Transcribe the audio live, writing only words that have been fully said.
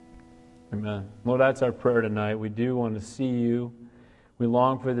Amen. Lord, that's our prayer tonight. We do want to see you. We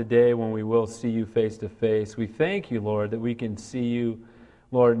long for the day when we will see you face to face. We thank you, Lord, that we can see you,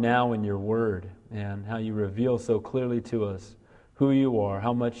 Lord, now in your word and how you reveal so clearly to us who you are,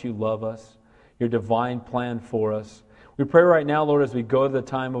 how much you love us, your divine plan for us. We pray right now, Lord, as we go to the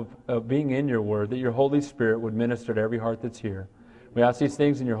time of being in your word, that your Holy Spirit would minister to every heart that's here. We ask these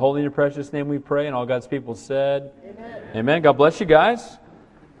things in your holy and your precious name we pray, and all God's people said, Amen. Amen. God bless you guys.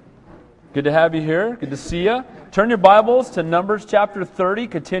 Good to have you here. Good to see you. Turn your Bibles to Numbers chapter 30,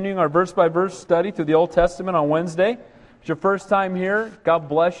 continuing our verse-by-verse study through the Old Testament on Wednesday. If it's your first time here, God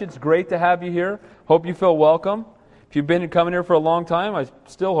bless you. It's great to have you here. Hope you feel welcome. If you've been coming here for a long time, I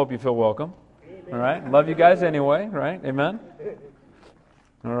still hope you feel welcome. Amen. All right? Love you guys anyway, right? Amen?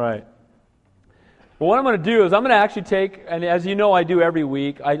 All right. Well, what I'm going to do is I'm going to actually take, and as you know I do every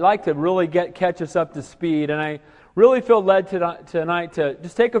week, I like to really catch us up to speed, and I really feel led tonight to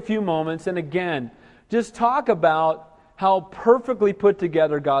just take a few moments and again, just talk about how perfectly put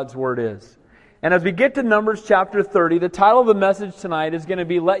together God's Word is. And as we get to Numbers chapter 30, the title of the message tonight is going to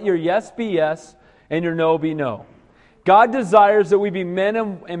be Let Your Yes Be Yes and Your No Be No. God desires that we be men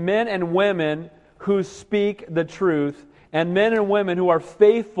and women who speak the truth and men and women who are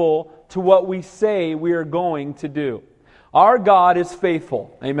faithful to what we say we are going to do. Our God is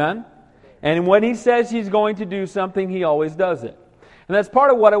faithful. Amen? And when He says He's going to do something, He always does it. And that's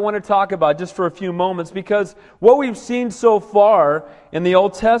part of what I want to talk about just for a few moments, because what we've seen so far in the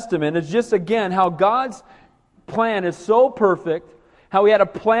Old Testament is just, again, how God's plan is so perfect, how He had a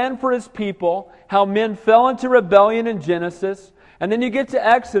plan for His people, how men fell into rebellion in Genesis, and then you get to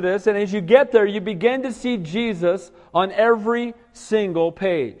Exodus, and as you get there, you begin to see Jesus on every single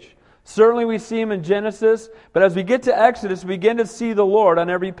page. Certainly we see Him in Genesis, but as we get to Exodus, we begin to see the Lord on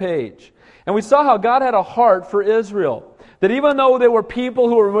every page. And we saw how God had a heart for Israel. That even though they were people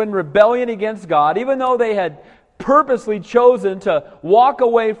who were in rebellion against God, even though they had purposely chosen to walk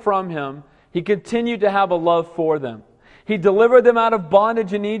away from Him, He continued to have a love for them. He delivered them out of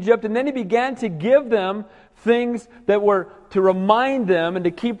bondage in Egypt, and then He began to give them things that were to remind them and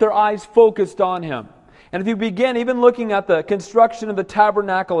to keep their eyes focused on Him. And if you begin even looking at the construction of the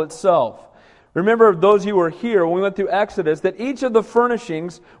tabernacle itself, remember, those of you who were here when we went through Exodus, that each of the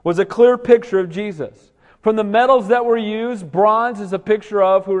furnishings was a clear picture of Jesus. From the metals that were used, bronze is a picture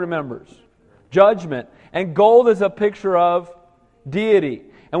of, who remembers? Judgment. And gold is a picture of deity.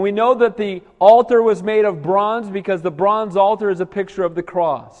 And we know that the altar was made of bronze because the bronze altar is a picture of the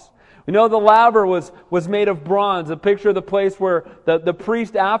cross. We know the laver was made of bronze, a picture of the place where the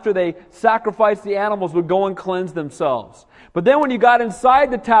priest, after they sacrificed the animals, would go and cleanse themselves. But then when you got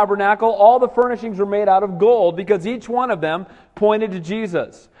inside the tabernacle, all the furnishings were made out of gold because each one of them pointed to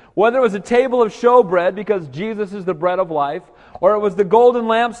Jesus. Whether it was a table of showbread because Jesus is the bread of life, or it was the golden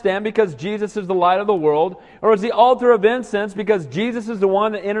lampstand because Jesus is the light of the world, or it was the altar of incense because Jesus is the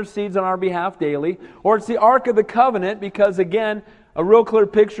one that intercedes on our behalf daily, or it's the Ark of the Covenant because, again, a real clear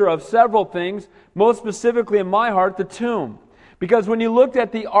picture of several things, most specifically in my heart, the tomb. Because when you looked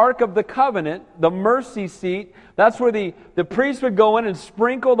at the Ark of the Covenant, the mercy seat, that's where the priest would go in and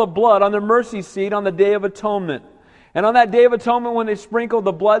sprinkle the blood on the mercy seat on the Day of Atonement. And on that Day of Atonement, when they sprinkled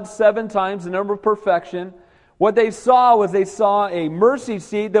the blood 7 times, the number of perfection, what they saw a mercy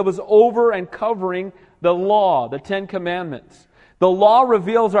seat that was over and covering the law, the 10 Commandments. The law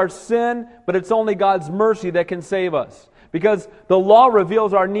reveals our sin, but it's only God's mercy that can save us. Because the law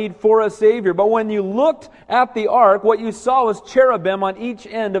reveals our need for a Savior. But when you looked at the ark, what you saw was cherubim on each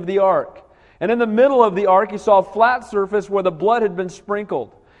end of the ark. And in the middle of the ark, you saw a flat surface where the blood had been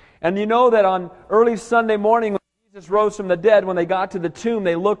sprinkled. And you know that on early Sunday morning, when Jesus rose from the dead, when they got to the tomb,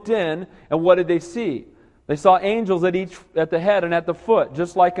 they looked in, and what did they see? They saw angels at the head and at the foot,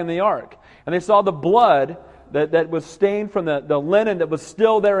 just like in the ark. And they saw the blood that was stained from the linen that was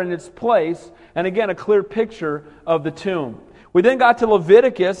still there in its place. And again, a clear picture of the tomb. We then got to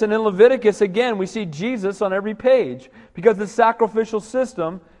Leviticus, and in Leviticus, again, we see Jesus on every page. Because the sacrificial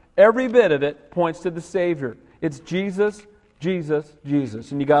system, every bit of it, points to the Savior. It's Jesus, Jesus,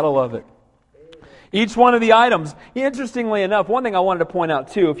 Jesus. And you got to love it. Each one of the items, interestingly enough, one thing I wanted to point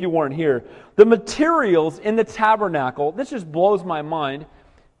out too, if you weren't here, the materials in the tabernacle, this just blows my mind,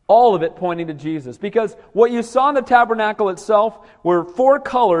 all of it pointing to Jesus. Because what you saw in the tabernacle itself were 4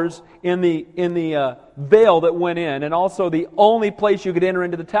 colors in the veil that went in, and also the only place you could enter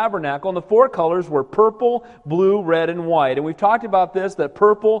into the tabernacle. And the 4 colors were purple, blue, red, and white. And we've talked about this, that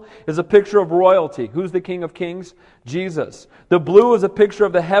purple is a picture of royalty. Who's the King of Kings? Jesus. The blue is a picture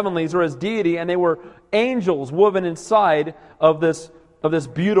of the heavenlies, or His deity, and they were angels woven inside of this this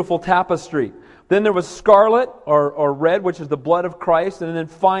beautiful tapestry. Then there was scarlet or red, which is the blood of Christ, and then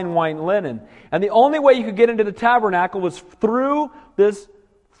fine white linen. And the only way you could get into the tabernacle was through this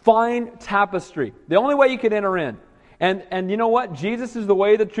fine tapestry. The only way you could enter in. And you know what? Jesus is the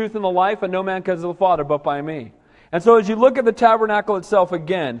way, the truth, and the life, and no man comes to the Father but by me. And so as you look at the tabernacle itself,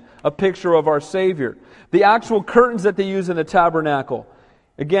 again, a picture of our Savior. The actual curtains that they use in the tabernacle.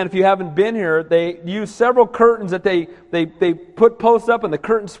 Again, if you haven't been here, they use several curtains that they put posts up, and the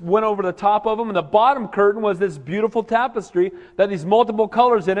curtains went over the top of them. And the bottom curtain was this beautiful tapestry that had these multiple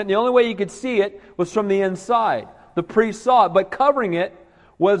colors in it. And the only way you could see it was from the inside. The priest saw it. But covering it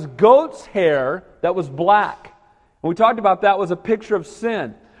was goat's hair that was black. And we talked about that was a picture of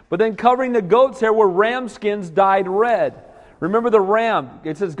sin. But then covering the goat's hair were ram skins dyed red. Remember the ram.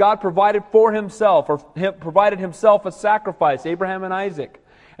 It says God provided for himself, or provided himself a sacrifice, Abraham and Isaac.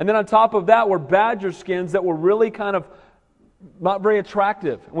 And then on top of that were badger skins that were really kind of not very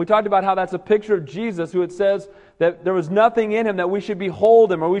attractive. And we talked about how that's a picture of Jesus, who it says that there was nothing in him that we should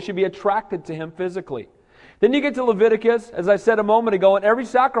behold him or we should be attracted to him physically. Then you get to Leviticus, as I said a moment ago, and every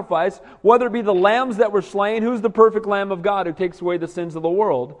sacrifice, whether it be the lambs that were slain, who's the perfect Lamb of God who takes away the sins of the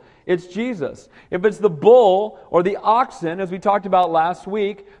world? It's Jesus. If it's the bull or the oxen, as we talked about last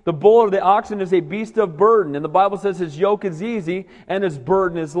week, the bull or the oxen is a beast of burden, and the Bible says his yoke is easy and his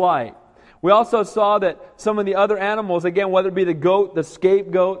burden is light. We also saw that some of the other animals, again, whether it be the goat, the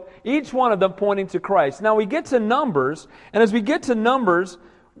scapegoat, each one of them pointing to Christ. Now we get to Numbers, and as we get to Numbers,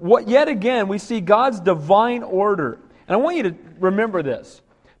 yet again, we see God's divine order. And I want you to remember this,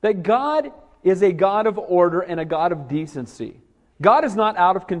 that God is a God of order and a God of decency. God is not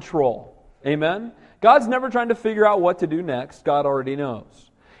out of control. Amen? God's never trying to figure out what to do next. God already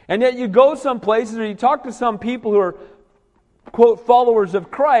knows. And yet you go some places or you talk to some people who are, quote, followers of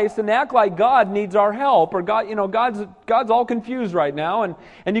Christ, and they act like God needs our help, or God's all confused right now.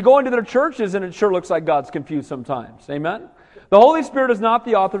 And you go into their churches and it sure looks like God's confused sometimes. Amen? The Holy Spirit is not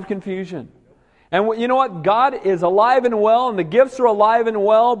the author of confusion. And you know what? God is alive and well, and the gifts are alive and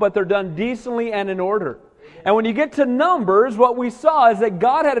well, but they're done decently and in order. And when you get to Numbers, what we saw is that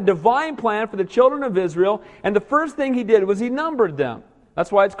God had a divine plan for the children of Israel, and the first thing He did was He numbered them.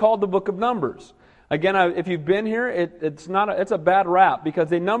 That's why it's called the book of Numbers. Again, if you've been here, it's a bad rap, because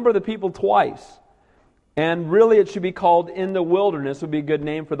they number the people twice. And really it should be called In the Wilderness would be a good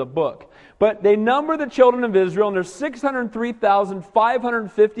name for the book. But they number the children of Israel, and there's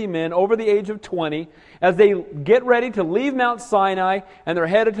 603,550 men over the age of 20 as they get ready to leave Mount Sinai, and they're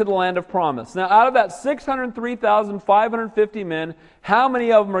headed to the land of promise. Now, out of that 603,550 men, how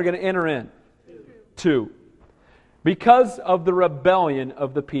many of them are going to enter in? Two. Because of the rebellion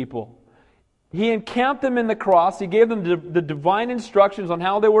of the people. He encamped them in the cross. He gave them the divine instructions on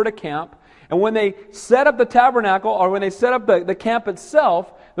how they were to camp. And when they set up the tabernacle, or when they set up the camp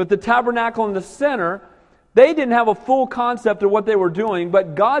itself, with the tabernacle in the center, they didn't have a full concept of what they were doing,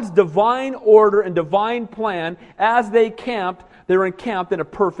 but God's divine order and divine plan, as they camped, they were encamped in a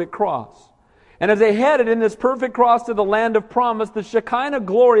perfect cross. And as they headed in this perfect cross to the land of promise, the Shekinah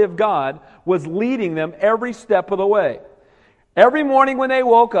glory of God was leading them every step of the way. Every morning when they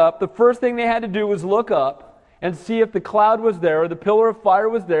woke up, the first thing they had to do was look up and see if the cloud was there or the pillar of fire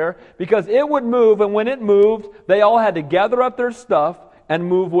was there, because it would move, and when it moved, they all had to gather up their stuff and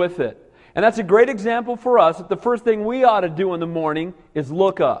move with it. And that's a great example for us that the first thing we ought to do in the morning is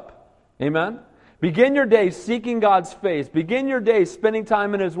look up. Amen? Begin your day seeking God's face. Begin your day spending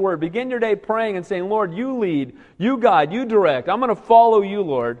time in His Word. Begin your day praying and saying, Lord, You lead, You guide, You direct. I'm going to follow You,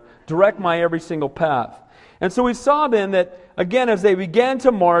 Lord. Direct my every single path. And so we saw then that, again, as they began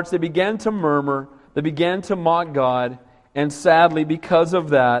to march, they began to murmur, they began to mock God, and sadly, because of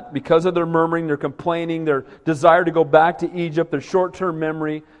that, because of their murmuring, their complaining, their desire to go back to Egypt, their short-term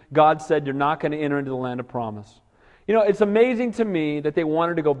memory, God said, you're not going to enter into the land of promise. You know, it's amazing to me that they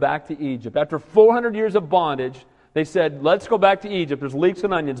wanted to go back to Egypt. After 400 years of bondage, they said, let's go back to Egypt. There's leeks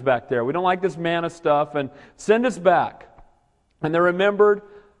and onions back there. We don't like this manna stuff, and send us back. And they remembered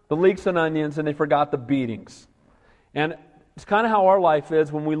the leeks and onions, and they forgot the beatings. And it's kind of how our life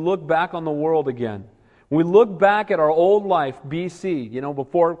is when we look back on the world again. When we look back at our old life, BC,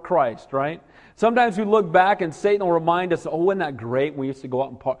 before Christ, right? Sometimes we look back and Satan will remind us, oh, wasn't that great? We used to go out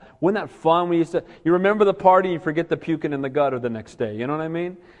and party. Wasn't that fun? You remember the party and you forget the puking in the gutter the next day. You know what I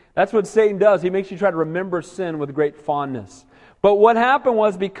mean? That's what Satan does. He makes you try to remember sin with great fondness. But what happened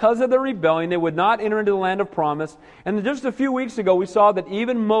was, because of their rebellion, they would not enter into the land of promise. And just a few weeks ago, we saw that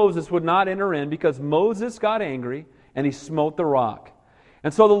even Moses would not enter in because Moses got angry and he smote the rock.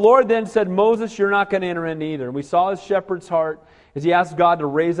 And so the Lord then said, Moses, you're not going to enter in either. And we saw his shepherd's heart as he asked God to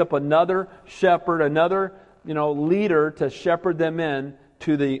raise up another shepherd, another leader to shepherd them in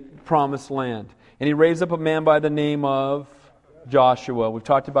to the promised land. And he raised up a man by the name of Joshua. We've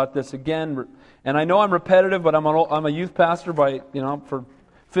talked about this again, and I know I'm repetitive, but I'm a youth pastor for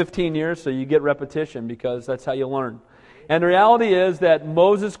 15 years, so you get repetition because that's how you learn. And the reality is that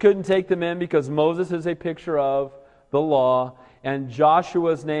Moses couldn't take them in because Moses is a picture of the law, and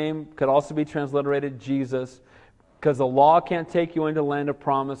Joshua's name could also be transliterated Jesus, because the law can't take you into the land of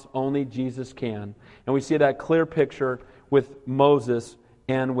promise, only Jesus can. And we see that clear picture with Moses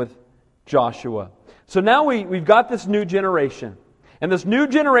and with Joshua. So now we've got this new generation. And this new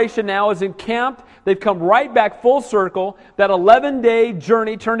generation now is encamped. They've come right back full circle. That 11-day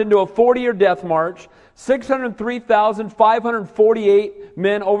journey turned into a 40-year death march. 603,548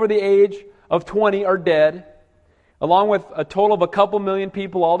 men over the age of 20 are dead, along with a total of a couple million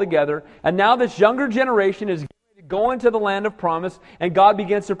people altogether. And now this younger generation is going to the land of promise, and God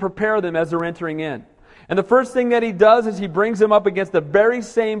begins to prepare them as they're entering in. And the first thing that He does is He brings them up against the very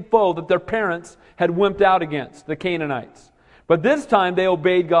same foe that their parents had wimped out against, the Canaanites. But this time they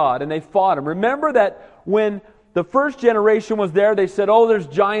obeyed God and they fought Him. Remember that when the first generation was there, they said, "Oh, there's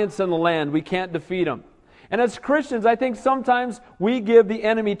giants in the land. We can't defeat them." And as Christians, I think sometimes we give the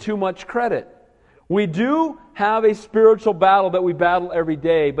enemy too much credit. We do have a spiritual battle that we battle every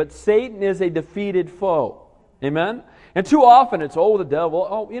day, but Satan is a defeated foe. Amen? And too often it's, the devil.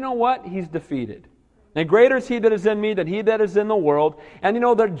 Oh, you know what? He's defeated. And greater is He that is in me than he that is in the world. And there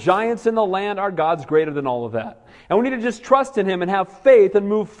are giants in the land. Our God's greater than all of that. And we need to just trust in Him and have faith and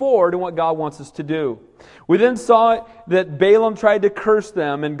move forward in what God wants us to do. We then saw that Balaam tried to curse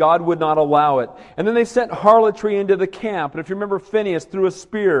them and God would not allow it. And then they sent harlotry into the camp. And if you remember, Phinehas threw a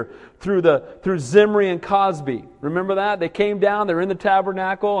spear through Zimri and Cosby. Remember that? They came down, they were in the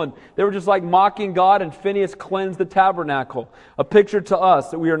tabernacle, and they were just like mocking God, and Phinehas cleansed the tabernacle. A picture to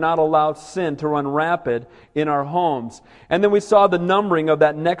us that we are not allowed sin to run rapid in our homes. And then we saw the numbering of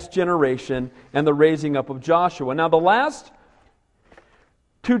that next generation and the raising up of Joshua. Now the last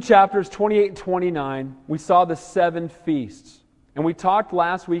two chapters, 28 and 29, we saw the 7 feasts. And we talked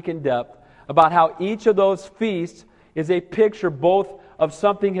last week in depth about how each of those feasts is a picture both of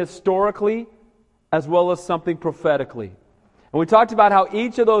something historically as well as something prophetically. And we talked about how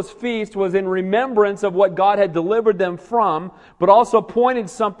each of those feasts was in remembrance of what God had delivered them from, but also pointed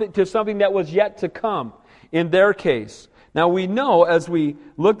to something that was yet to come in their case. Now we know, as we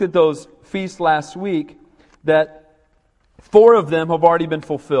looked at those feasts last week, that 4 of them have already been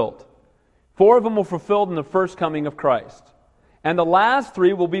fulfilled. 4 of them were fulfilled in the first coming of Christ. And the last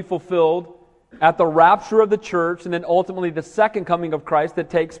 3 will be fulfilled at the rapture of the church, and then ultimately the second coming of Christ that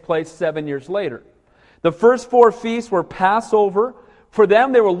takes place 7 years later. The first 4 feasts were Passover. For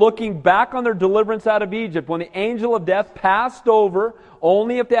them, they were looking back on their deliverance out of Egypt, when the angel of death passed over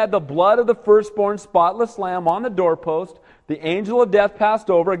only if they had the blood of the firstborn spotless lamb on the doorpost. The angel of death passed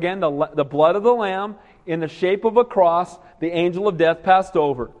over. Again, the blood of the lamb in the shape of a cross. The angel of death passed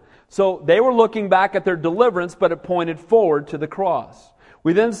over. So they were looking back at their deliverance, but it pointed forward to the cross.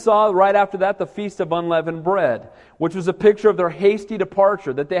 We then saw right after that the Feast of Unleavened Bread, which was a picture of their hasty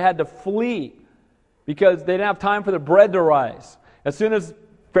departure, that they had to flee because they didn't have time for the bread to rise. As soon as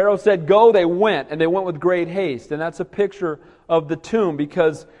Pharaoh said go, they went, and they went with great haste. And that's a picture of the tomb,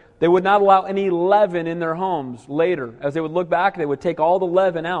 because they would not allow any leaven in their homes later. As they would look back, they would take all the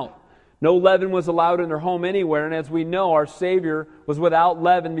leaven out. No leaven was allowed in their home anywhere, and as we know, our Savior was without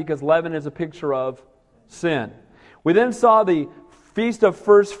leaven, because leaven is a picture of sin. We then saw the Feast of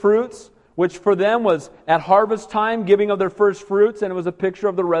First Fruits, which for them was at harvest time, giving of their first fruits, and it was a picture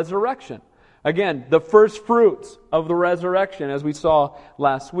of the resurrection. Again, the first fruits of the resurrection, as we saw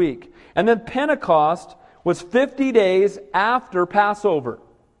last week. And then Pentecost was 50 days after Passover.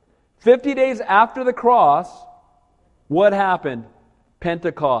 50 days after the cross, what happened?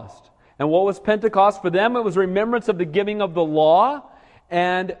 Pentecost. And what was Pentecost? For them, it was remembrance of the giving of the law,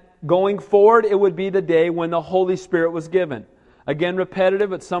 and going forward, it would be the day when the Holy Spirit was given. Again, repetitive,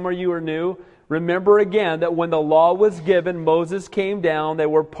 but some of you are new. Remember again that when the law was given, Moses came down, they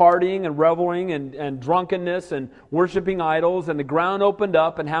were partying and reveling and drunkenness and worshiping idols, and the ground opened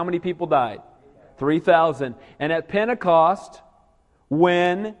up, and how many people died? 3,000. And at Pentecost,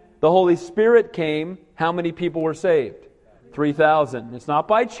 when the Holy Spirit came, how many people were saved? 3,000. It's not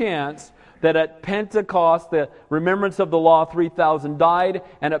by chance that at Pentecost, the remembrance of the law, 3,000 died,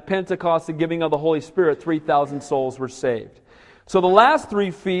 and at Pentecost, the giving of the Holy Spirit, 3,000 souls were saved. So the last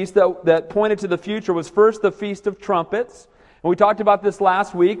 3 feasts that pointed to the future was first the Feast of Trumpets. And we talked about this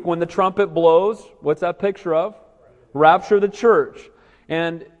last week. When the trumpet blows, what's that picture of? Rapture of the church.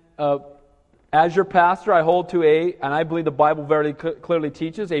 And as your pastor, I hold to and I believe the Bible very clearly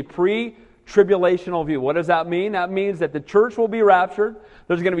teaches, a pre-tribulation tribulational view. What does that mean? That means that the church will be raptured.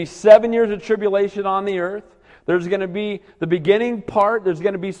 There's going to be 7 years of tribulation on the earth. There's going to be the beginning part. There's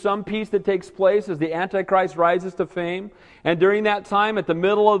going to be some peace that takes place as the Antichrist rises to fame. And during that time, at the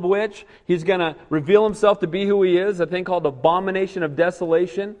middle of which he's going to reveal himself to be who he is, a thing called abomination of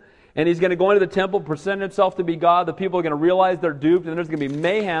desolation. And he's going to go into the temple, present himself to be God. The people are going to realize they're duped, and there's going to be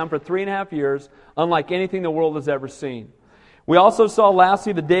mayhem for 3.5 years, unlike anything the world has ever seen. We also saw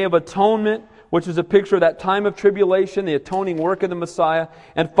lastly the Day of Atonement, which is a picture of that time of tribulation, the atoning work of the Messiah,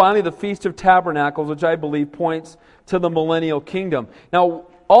 and finally the Feast of Tabernacles, which I believe points to the millennial kingdom. Now,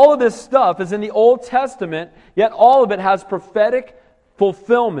 all of this stuff is in the Old Testament, yet all of it has prophetic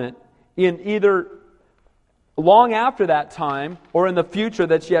fulfillment in either long after that time or in the future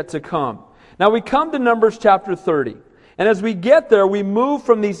that's yet to come. Now we come to Numbers chapter 30. And as we get there, we move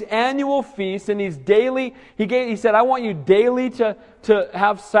from these annual feasts and these daily, he said, I want you daily to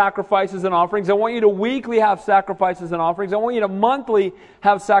have sacrifices and offerings. I want you to weekly have sacrifices and offerings. I want you to monthly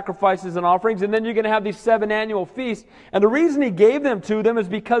have sacrifices and offerings. And then you're going to have these 7 annual feasts. And the reason he gave them to them is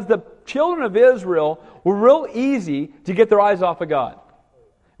because the children of Israel were real easy to get their eyes off of God.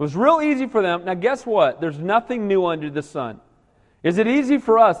 It was real easy for them. Now guess what? There's nothing new under the sun. Is it easy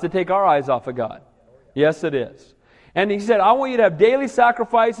for us to take our eyes off of God? Yes, it is. And he said, I want you to have daily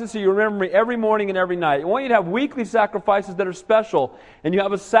sacrifices so you remember me every morning and every night. I want you to have weekly sacrifices that are special, and you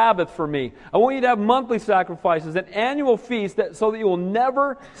have a Sabbath for me. I want you to have monthly sacrifices, an annual feast, so that you will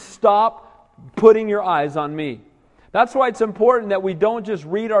never stop putting your eyes on me. That's why it's important that we don't just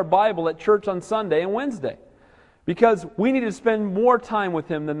read our Bible at church on Sunday and Wednesday, because we need to spend more time with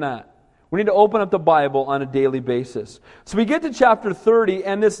Him than that. We need to open up the Bible on a daily basis. So we get to chapter 30,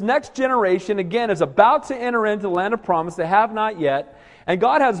 and this next generation, again, is about to enter into the land of promise. They have not yet. And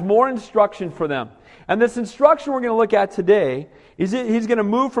God has more instruction for them. And this instruction we're going to look at today is He's going to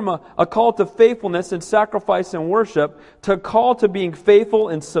move from a call to faithfulness and sacrifice and worship to a call to being faithful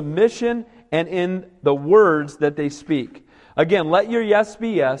in submission and in the words that they speak. Again, let your yes be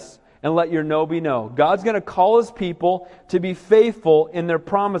yes, and let your no be no. God's going to call His people to be faithful in their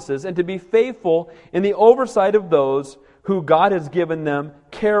promises and to be faithful in the oversight of those who God has given them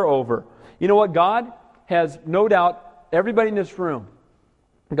care over. You know what? God has, no doubt, everybody in this room,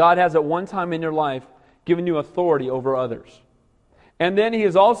 God has at one time in your life given you authority over others. And then He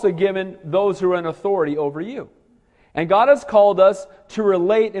has also given those who are in authority over you. And God has called us to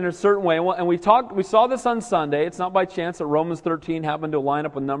relate in a certain way. And we saw this on Sunday. It's not by chance that Romans 13 happened to line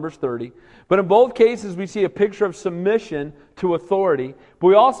up with Numbers 30. But in both cases, we see a picture of submission to authority. But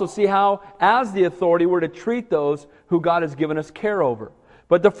we also see how, as the authority, we're to treat those who God has given us care over.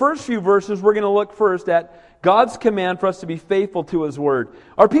 But the first few verses, we're going to look first at God's command for us to be faithful to His Word.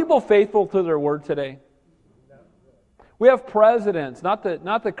 Are people faithful to their Word today? We have presidents, not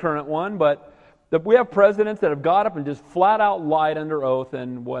the current one, but we have presidents that have got up and just flat out lied under oath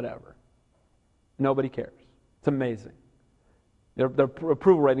and whatever. Nobody cares. It's amazing. Their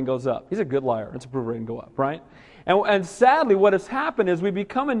approval rating goes up. He's a good liar. Its approval rating go up, right? And sadly, what has happened is we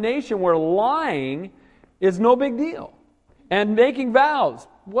become a nation where lying is no big deal. And making vows,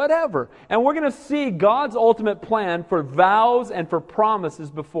 whatever. And we're going to see God's ultimate plan for vows and for promises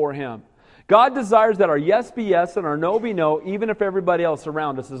before Him. God desires that our yes be yes and our no be no, even if everybody else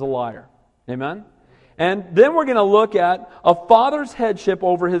around us is a liar. Amen? And then we're going to look at a father's headship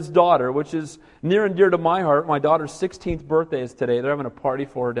over his daughter, which is near and dear to my heart. My daughter's 16th birthday is today. They're having a party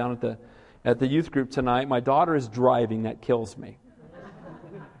for her down at the youth group tonight. My daughter is driving. That kills me.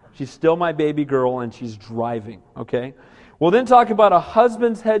 She's still my baby girl, and she's driving. Okay? We'll then talk about a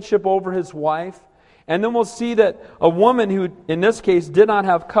husband's headship over his wife. And then we'll see that a woman who, in this case, did not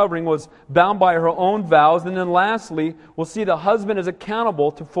have covering was bound by her own vows. And then lastly, we'll see the husband is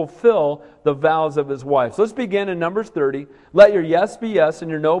accountable to fulfill the vows of his wife. So let's begin in Numbers 30. Let your yes be yes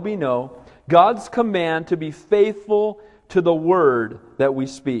and your no be no. God's command to be faithful to the word that we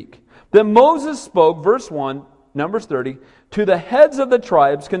speak. Then Moses spoke, verse 1, Numbers 30, to the heads of the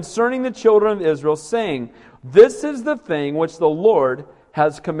tribes concerning the children of Israel, saying, this is the thing which the Lord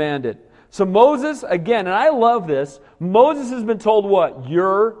has commanded. So Moses, again, and I love this, Moses has been told what?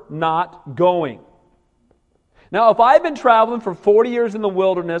 You're not going. Now, if I've been traveling for 40 years in the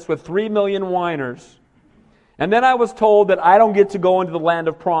wilderness with 3 million whiners, and then I was told that I don't get to go into the land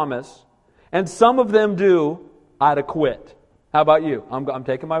of promise, and some of them do, I'd have quit. How about you? I'm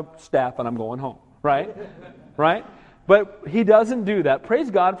taking my staff and I'm going home, right? Right? But he doesn't do that.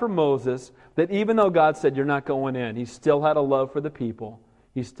 Praise God for Moses, that even though God said you're not going in, he still had a love for the people.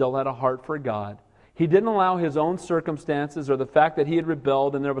 He still had a heart for God. He didn't allow his own circumstances or the fact that he had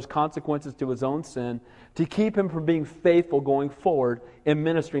rebelled and there was consequences to his own sin to keep him from being faithful going forward in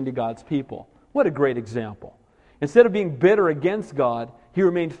ministering to God's people. What a great example. Instead of being bitter against God, he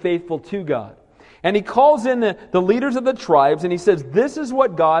remained faithful to God. And he calls in the leaders of the tribes and he says, this is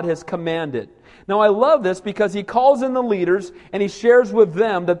what God has commanded. Now I love this because he calls in the leaders and he shares with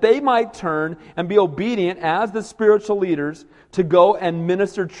them that they might turn and be obedient as the spiritual leaders to go and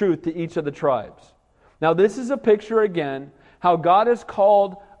minister truth to each of the tribes. Now this is a picture again how God has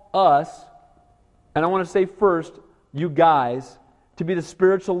called us, and I want to say first, you guys, to be the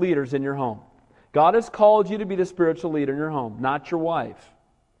spiritual leaders in your home. God has called you to be the spiritual leader in your home, not your wife.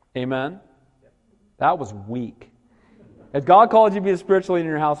 Amen? That was weak. Has God called you to be the spiritual leader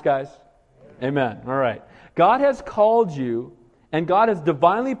in your house, guys? Amen. All right. God has called you, and God has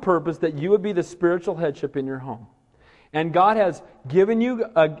divinely purposed that you would be the spiritual headship in your home. And God has given you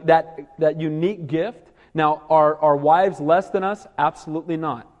that unique gift. Now, are wives less than us? Absolutely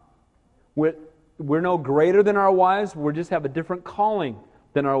not. We're no greater than our wives. We just have a different calling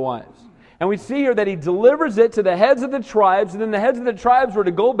than our wives. And we see here that he delivers it to the heads of the tribes, and then the heads of the tribes were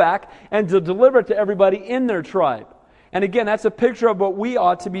to go back and to deliver it to everybody in their tribe. And again, that's a picture of what we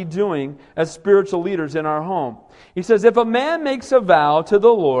ought to be doing as spiritual leaders in our home. He says, if a man makes a vow to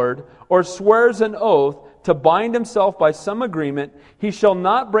the Lord or swears an oath to bind himself by some agreement, he shall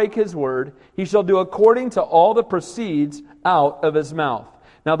not break his word. He shall do according to all that proceeds out of his mouth.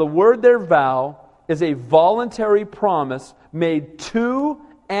 Now the word there, vow, is a voluntary promise made to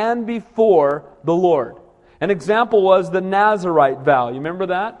and before the Lord. An example was the Nazirite vow. You remember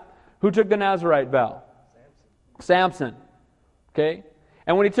that? Who took the Nazirite vow? Samson. Okay?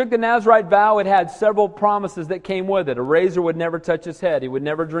 And when he took the Nazirite vow, it had several promises that came with it. A razor would never touch his head. He would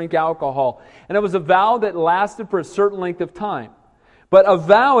never drink alcohol. And it was a vow that lasted for a certain length of time. But a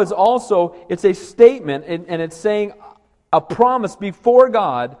vow is also, it's a statement, and it's saying a promise before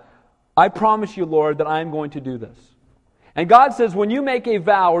God. I promise you, Lord, that I'm going to do this. And God says when you make a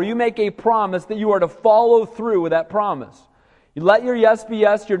vow or you make a promise that you are to follow through with that promise. You let your yes be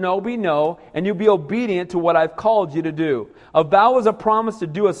yes, your no be no, and you be obedient to what I've called you to do. A vow is a promise to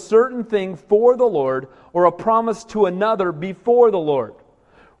do a certain thing for the Lord or a promise to another before the Lord.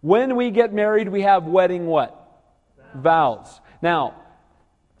 When we get married, we have wedding what? Vows. Now,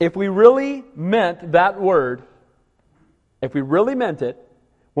 if we really meant that word, if we really meant it,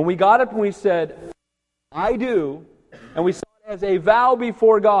 when we got up and we said, I do, and we saw it as a vow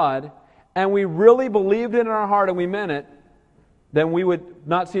before God, and we really believed it in our heart and we meant it, then we would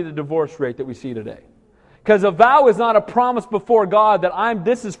not see the divorce rate that we see today. Because a vow is not a promise before God that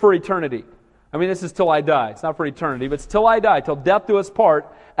this is for eternity. I mean, this is till I die. It's not for eternity, but it's till I die, till death do us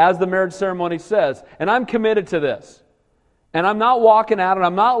part, as the marriage ceremony says. And I'm committed to this. And I'm not walking out, and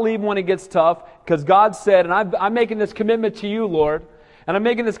I'm not leaving when it gets tough, because God said, and I'm making this commitment to you, Lord, and I'm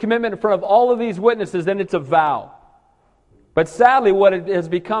making this commitment in front of all of these witnesses, then it's a vow. But sadly, what it has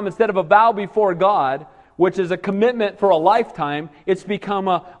become, instead of a vow before God, which is a commitment for a lifetime, it's become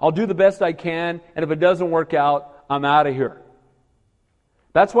I'll do the best I can, and if it doesn't work out, I'm out of here.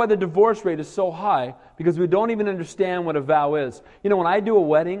 That's why the divorce rate is so high, because we don't even understand what a vow is. You know, when I do a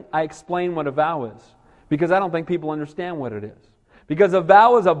wedding, I explain what a vow is, because I don't think people understand what it is. Because a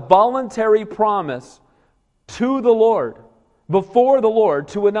vow is a voluntary promise to the Lord, before the Lord,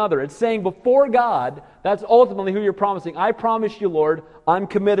 to another. It's saying before God, that's ultimately who you're promising. I promise you, Lord, I'm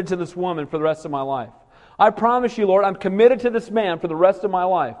committed to this woman for the rest of my life. I promise you, Lord, I'm committed to this man for the rest of my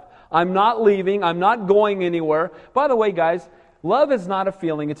life. I'm not leaving. I'm not going anywhere. By the way, guys, love is not a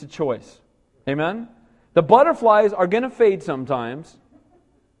feeling. It's a choice. Amen? The butterflies are going to fade sometimes.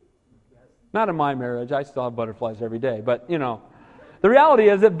 Not in my marriage. I still have butterflies every day. But, you know, the reality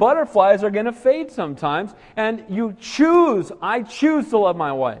is that butterflies are going to fade sometimes. And I choose to love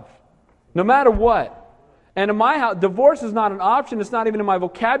my wife. No matter what. And in my house, divorce is not an option. It's not even in my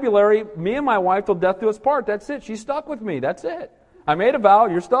vocabulary. Me and my wife till death do us part. That's it. She's stuck with me. That's it. I made a vow.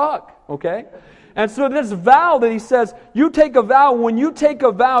 You're stuck. Okay? And so this vow that he says, you take a vow. When you take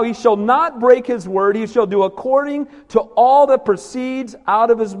a vow, he shall not break his word. He shall do according to all that proceeds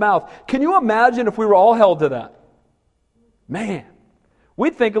out of his mouth. Can you imagine if we were all held to that? Man,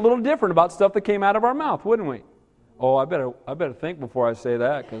 we'd think a little different about stuff that came out of our mouth, wouldn't we? Oh, I better think before I say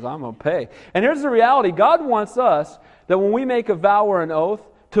that, because I'm going to pay. And here's the reality. God wants us that when we make a vow or an oath,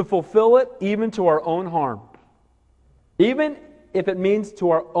 to fulfill it even to our own harm. Even if it means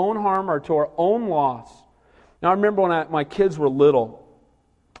to our own harm or to our own loss. Now, I remember when my kids were little,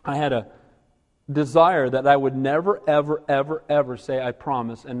 I had a desire that I would never, ever, ever, ever say I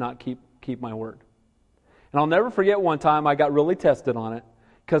promise and not keep my word. And I'll never forget one time I got really tested on it.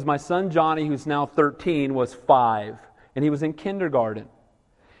 because my son Johnny, who's now 13, was 5, and he was in kindergarten.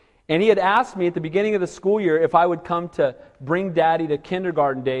 And he had asked me at the beginning of the school year if I would come to bring Daddy to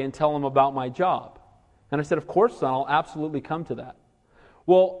kindergarten day and tell him about my job. And I said, of course, son, I'll absolutely come to that.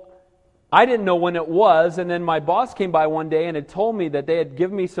 Well, I didn't know when it was, and then my boss came by one day and had told me that they had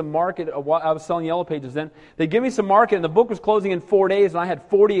given me some market. I was selling Yellow Pages then. They'd given me some market, and the book was closing in 4 days, and I had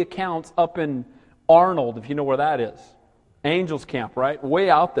 40 accounts up in Arnold, if you know where that is. Angels Camp, right? Way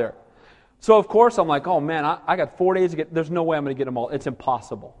out there. So, of course, I'm like, oh, man, I got 4 days to get, there's no way I'm going to get them all. It's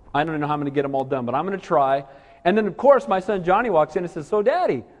impossible. I don't know how I'm going to get them all done, but I'm going to try. And then, of course, my son Johnny walks in and says, so,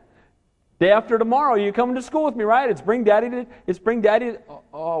 Daddy, day after tomorrow, you coming to school with me, right? It's bring Daddy to,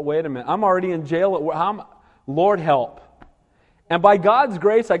 oh, wait a minute. I'm already in jail. Lord help. And by God's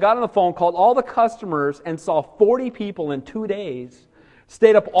grace, I got on the phone, called all the customers, and saw 40 people in 2 days.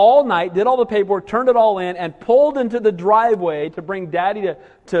 Stayed up all night, did all the paperwork, turned it all in, and pulled into the driveway to bring Daddy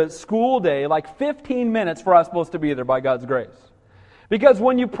to school day, like 15 minutes for us supposed to be there by God's grace. Because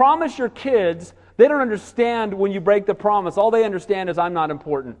when you promise your kids, they don't understand when you break the promise. All they understand is, I'm not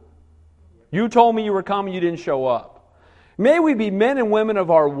important. You told me you were coming, you didn't show up. May we be men and women of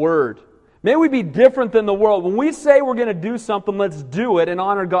our word. May we be different than the world. When we say we're going to do something, let's do it and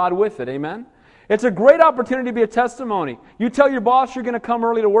honor God with it. Amen? It's a great opportunity to be a testimony. You tell your boss you're going to come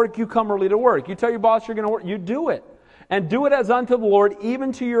early to work, you come early to work. You tell your boss you're going to work, you do it. And do it as unto the Lord,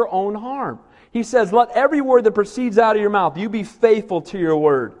 even to your own harm. He says, let every word that proceeds out of your mouth, you be faithful to your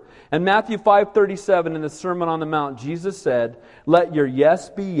word. And Matthew 5:37 in the Sermon on the Mount, Jesus said, let your yes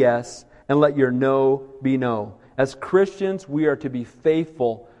be yes, and let your no be no. As Christians, we are to be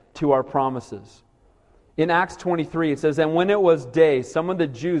faithful to our promises. In Acts 23, it says, and when it was day, some of the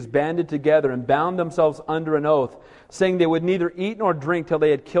Jews banded together and bound themselves under an oath, saying they would neither eat nor drink till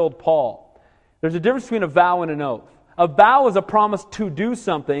they had killed Paul. There's a difference between a vow and an oath. A vow is a promise to do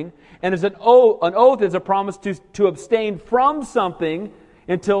something, and an oath is a promise to abstain from something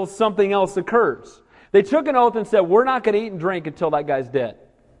until something else occurs. They took an oath and said, we're not going to eat and drink until that guy's dead.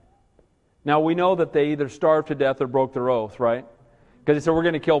 Now, we know that they either starved to death or broke their oath, right? Because they said, we're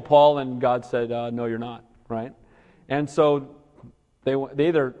going to kill Paul, and God said, no, you're not, right? And so they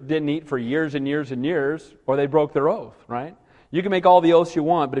either didn't eat for years and years and years, or they broke their oath, right? You can make all the oaths you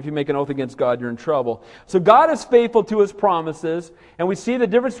want, but if you make an oath against God, you're in trouble. So God is faithful to His promises, and we see the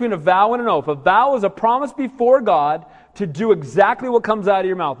difference between a vow and an oath. A vow is a promise before God to do exactly what comes out of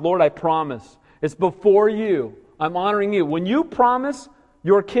your mouth. Lord, I promise. It's before you. I'm honoring you. When you promise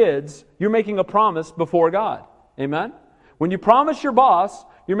your kids, you're making a promise before God. Amen? When you promise your boss,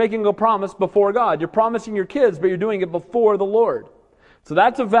 you're making a promise before God. You're promising your kids, but you're doing it before the Lord. So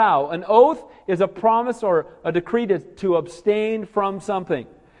that's a vow. An oath is a promise or a decree to abstain from something.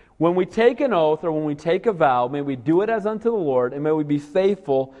 When we take an oath or when we take a vow, may we do it as unto the Lord, and may we be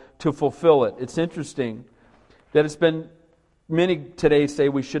faithful to fulfill it. It's interesting that it's been, many today say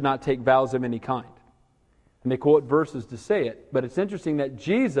we should not take vows of any kind. And they quote verses to say it. But it's interesting that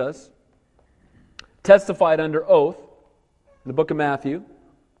Jesus testified under oath in the book of Matthew.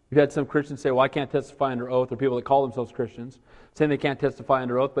 You've had some Christians say, well, I can't testify under oath, or people that call themselves Christians saying they can't testify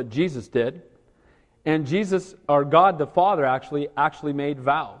under oath, but Jesus did. And Jesus, or God the Father, actually made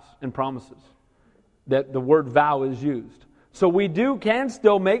vows and promises. That the word vow is used. So we can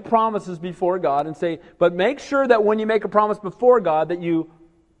still make promises before God and say, but make sure that when you make a promise before God that you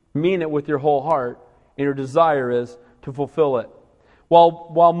mean it with your whole heart, and your desire is to fulfill it.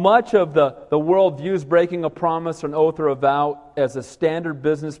 While much of the world views breaking a promise, or an oath, or a vow as a standard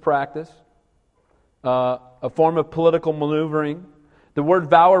business practice, a form of political maneuvering, the word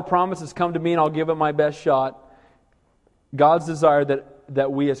vow or promise has come to mean I'll give it my best shot. God's desire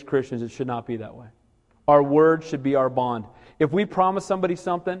that we as Christians, it should not be that way. Our word should be our bond. If we promise somebody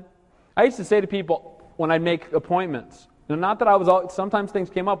something, I used to say to people when I'd make appointments, not that sometimes things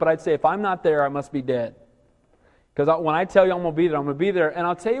came up, but I'd say, if I'm not there, I must be dead. Because when I tell you I'm going to be there, I'm going to be there. And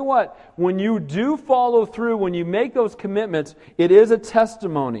I'll tell you what, when you do follow through, when you make those commitments, it is a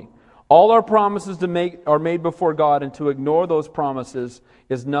testimony. All our promises are made before God, and to ignore those promises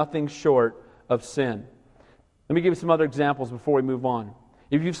is nothing short of sin. Let me give you some other examples before we move on.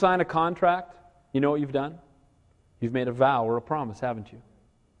 If you've signed a contract, you know what you've done? You've made a vow or a promise, haven't you?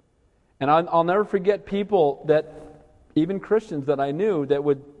 And I'll never forget people that, even Christians that I knew, that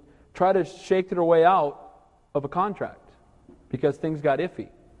would try to shake their way out of a contract because things got iffy. I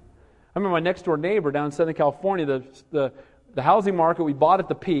remember my next door neighbor down in Southern California, the housing market, we bought at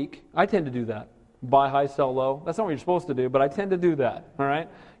the peak. I tend to do that. Buy high, sell low. That's not what you're supposed to do, but I tend to do that. All right?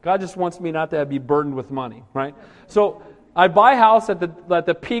 God just wants me not to be burdened with money. Right? So I buy a house at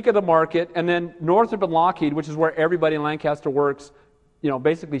the peak of the market, and then Northrop and Lockheed, which is where everybody in Lancaster works,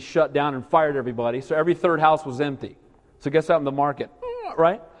 basically shut down and fired everybody, so every third house was empty. So guess what happened to the market,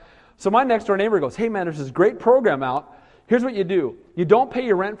 right? So my next door neighbor goes, hey man, there's this great program out. Here's what you do. You don't pay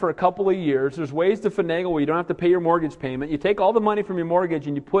your rent for a couple of years. There's ways to finagle where you don't have to pay your mortgage payment. You take all the money from your mortgage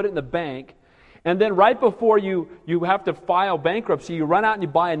and you put it in the bank. And then right before you have to file bankruptcy, you run out and you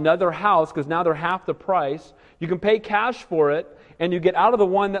buy another house because now they're half the price. You can pay cash for it, and you get out of the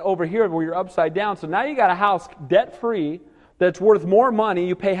one that over here where you're upside down. So now you got a house debt-free that's worth more money.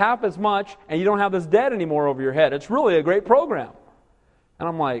 You pay half as much, and you don't have this debt anymore over your head. It's really a great program. And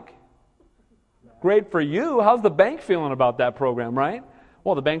I'm like, great for you. How's the bank feeling about that program, right?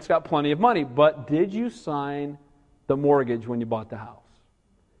 Well, the bank's got plenty of money, but did you sign the mortgage when you bought the house?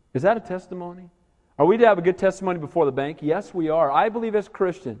 Is that a testimony? Are we to have a good testimony before the bank? Yes, we are. I believe as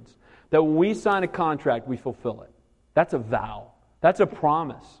Christians that when we sign a contract, we fulfill it. That's a vow. That's a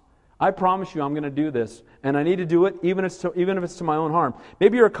promise. I promise you I'm going to do this, and I need to do it even if it's to my own harm.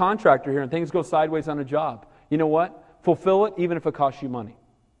 Maybe you're a contractor here and things go sideways on a job. You know what? Fulfill it even if it costs you money.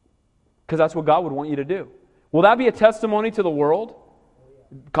 Because that's what God would want you to do. Will that be a testimony to the world?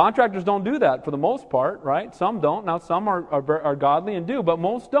 Contractors don't do that for the most part, right? Some don't. Now some are godly and do, but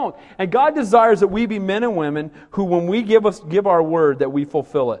most don't. And God desires that we be men and women who, when we give our word, that we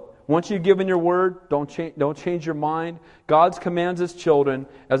fulfill it. Once you've given your word, don't change your mind. God commands His children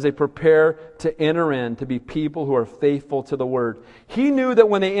as they prepare to enter in to be people who are faithful to the word. He knew that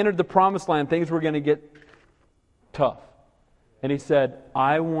when they entered the promised land, things were going to get tough. And He said,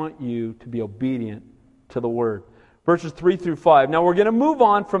 I want you to be obedient to the word. Verses 3 through 5. Now we're going to move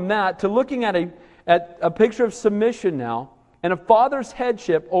on from that to looking at a picture of submission now and a father's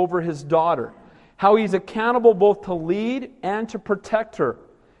headship over his daughter. How he's accountable both to lead and to protect her.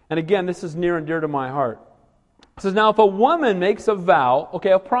 And again, this is near and dear to my heart. It says, now if a woman makes a vow,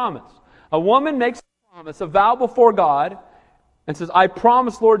 a promise. A woman makes a promise, a vow before God, and says, I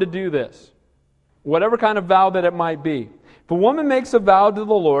promise, Lord, to do this. Whatever kind of vow that it might be. If a woman makes a vow to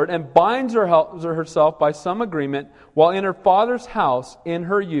the Lord and binds herself by some agreement while in her father's house in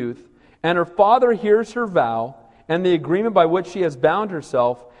her youth, and her father hears her vow and the agreement by which she has bound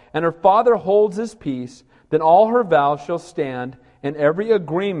herself, and her father holds his peace, then all her vows shall stand, and every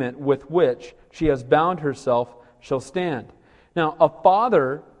agreement with which she has bound herself shall stand. Now, a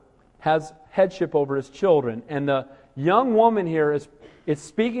father has headship over his children, and the young woman here is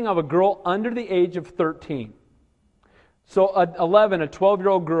speaking of a girl under the age of 13. So a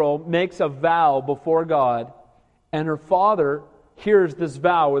 12-year-old girl makes a vow before God, and her father hears this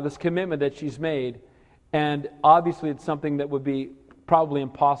vow or this commitment that she's made, and obviously it's something that would be probably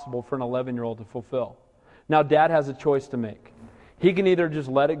impossible for an 11-year-old to fulfill. Now dad has a choice to make. He can either just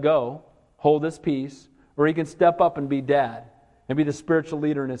let it go, hold his peace, or he can step up and be dad and be the spiritual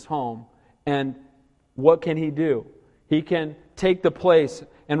leader in his home. And what can he do? He can take the place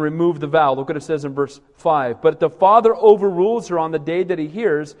and remove the vow. Look what it says in verse 5. But if the father overrules her on the day that he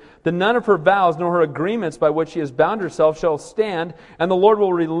hears, then none of her vows nor her agreements by which she has bound herself shall stand, and the Lord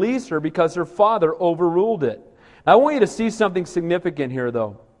will release her because her father overruled it. Now, I want you to see something significant here,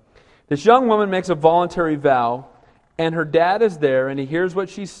 though. This young woman makes a voluntary vow, and her dad is there, and he hears what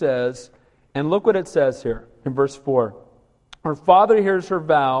she says. And look what it says here in verse 4. Her father hears her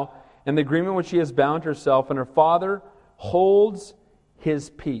vow and the agreement which she has bound herself, and her father holds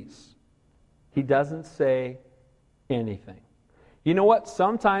his peace. He doesn't say anything. You know what?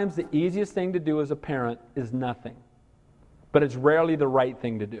 Sometimes the easiest thing to do as a parent is nothing. But it's rarely the right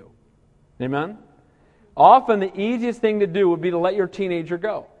thing to do. Amen? Often the easiest thing to do would be to let your teenager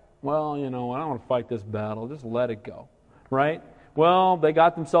go. Well, I don't want to fight this battle. Just let it go. Right? Well, they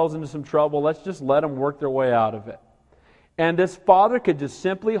got themselves into some trouble. Let's just let them work their way out of it. And this father could just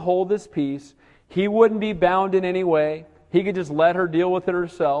simply hold his peace. He wouldn't be bound in any way. He could just let her deal with it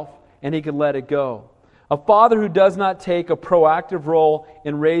herself, and he could let it go. A father who does not take a proactive role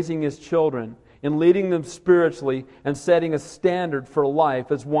in raising his children, in leading them spiritually, and setting a standard for life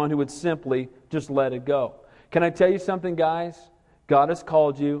is one who would simply just let it go. Can I tell you something, guys? God has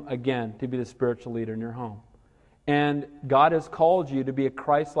called you, again, to be the spiritual leader in your home. And God has called you to be a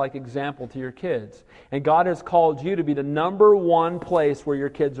Christ-like example to your kids. And God has called you to be the number one place where your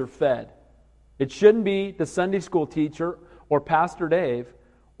kids are fed. It shouldn't be the Sunday school teacher or Pastor Dave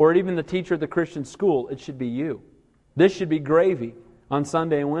or even the teacher at the Christian school. It should be you. This should be gravy on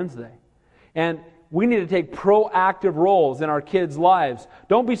Sunday and Wednesday. And we need to take proactive roles in our kids' lives.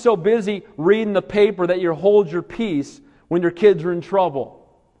 Don't be so busy reading the paper that you hold your peace when your kids are in trouble.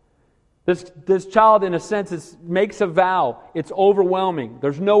 This child, in a sense, makes a vow. It's overwhelming.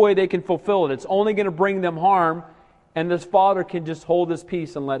 There's no way they can fulfill it. It's only going to bring them harm. And this father can just hold his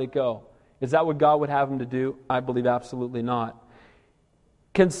peace and let it go. Is that what God would have him to do? I believe absolutely not.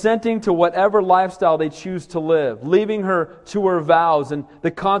 consenting to whatever lifestyle they choose to live, leaving her to her vows and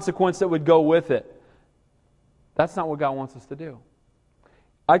the consequence that would go with it. That's not what God wants us to do.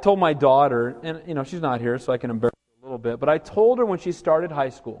 I told my daughter, and she's not here, so I can embarrass her a little bit, but I told her when she started high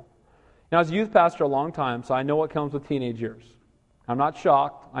school. I was a youth pastor a long time, so I know what comes with teenage years. I'm not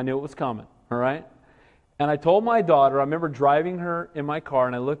shocked. I knew it was coming, all right? And I told my daughter, I remember driving her in my car,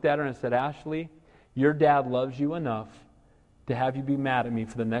 and I looked at her and I said, Ashley, your dad loves you enough to have you be mad at me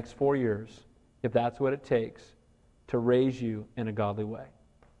for the next 4 years, if that's what it takes, to raise you in a godly way.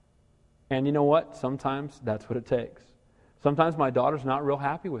 And you know what? Sometimes that's what it takes. Sometimes my daughter's not real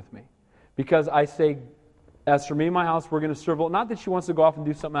happy with me because I say, as for me and my house, we're going to serve. Not that she wants to go off and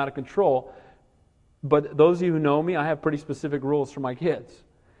do something out of control, but those of you who know me, I have pretty specific rules for my kids.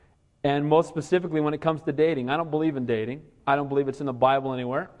 And most specifically when it comes to dating, I don't believe in dating. I don't believe it's in the Bible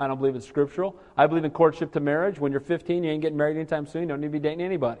anywhere. I don't believe it's scriptural. I believe in courtship to marriage. When you're 15, you ain't getting married anytime soon. You don't need to be dating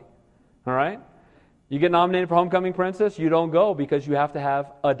anybody. All right? You get nominated for Homecoming Princess, you don't go because you have to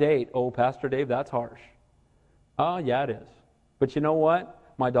have a date. Oh, Pastor Dave, that's harsh. Oh, yeah, it is. But you know what?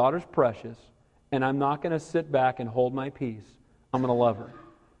 My daughter's precious, and I'm not going to sit back and hold my peace. I'm going to love her.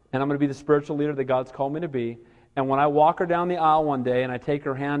 And I'm going to be the spiritual leader that God's called me to be. And when I walk her down the aisle one day and I take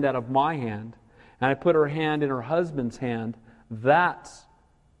her hand out of my hand and I put her hand in her husband's hand, that's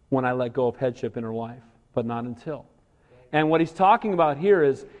when I let go of headship in her life, but not until. And what he's talking about here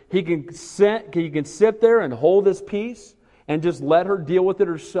is he can sit there and hold his peace and just let her deal with it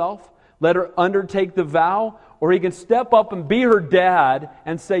herself, let her undertake the vow, or he can step up and be her dad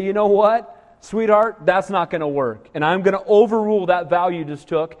and say, you know what, sweetheart, that's not going to work. And I'm going to overrule that vow you just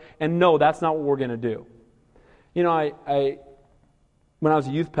took, and no, that's not what we're going to do. You know, when I was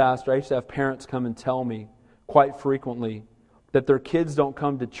a youth pastor, I used to have parents come and tell me quite frequently that their kids don't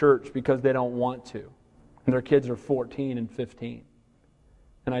come to church because they don't want to. And their kids are 14 and 15.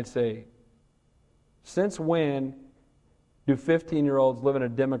 And I'd say, since when do 15-year-olds live in a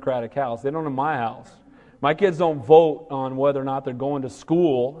democratic house? They don't in my house. My kids don't vote on whether or not they're going to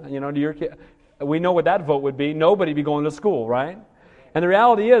school. You know, to your kid, we know what that vote would be. Nobody be going to school, right? And the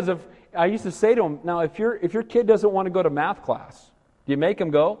reality is, I used to say to them, now if your kid doesn't want to go to math class, do you make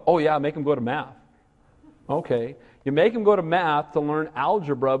him go? Oh yeah, make him go to math. Okay. You make him go to math to learn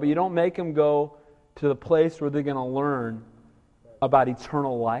algebra, but you don't make him go to the place where they're going to learn about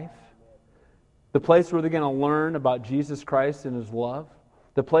eternal life. The place where they're going to learn about Jesus Christ and His love.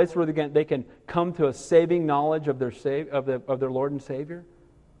 The place where they can come to a saving knowledge of their Lord and Savior.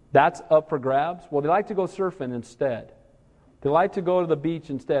 That's up for grabs. Well, they like to go surfing instead. They like to go to the beach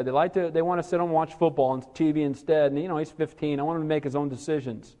instead. They want to sit and watch football on TV instead. And he's 15. I want him to make his own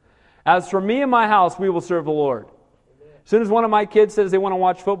decisions. As for me and my house, we will serve the Lord. As soon as one of my kids says they want to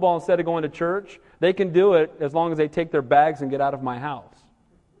watch football instead of going to church, they can do it as long as they take their bags and get out of my house.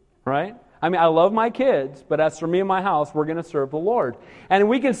 Right? I mean, I love my kids, but as for me and my house, we're going to serve the Lord. And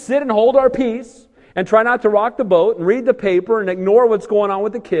we can sit and hold our peace and try not to rock the boat and read the paper and ignore what's going on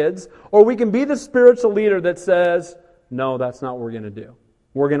with the kids, or we can be the spiritual leader that says, no, that's not what we're going to do.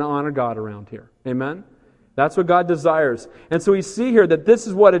 We're going to honor God around here. Amen? That's what God desires. And so we see here that this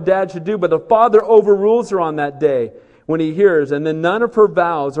is what a dad should do, but the father overrules her on that day when he hears, and then none of her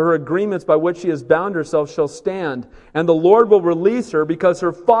vows or her agreements by which she has bound herself shall stand, and the Lord will release her because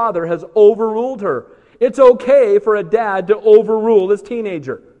her father has overruled her. It's okay for a dad to overrule his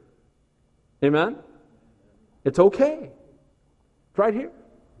teenager. Amen? It's okay. It's right here.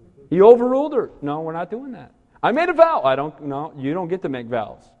 He overruled her. No, we're not doing that. I made a vow. No, you don't get to make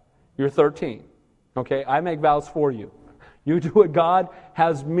vows. You're 13. Okay? I make vows for you. You do what God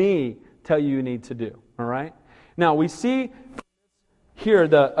has me tell you need to do. All right? Now, we see here,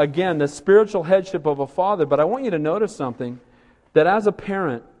 the spiritual headship of a father, but I want you to notice something, that as a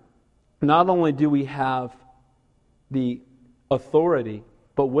parent, not only do we have the authority,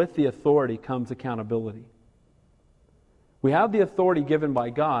 but with the authority comes accountability. We have the authority given by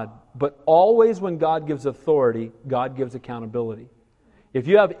God, but always when God gives authority, God gives accountability. If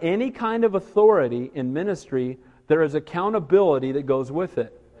you have any kind of authority in ministry, there is accountability that goes with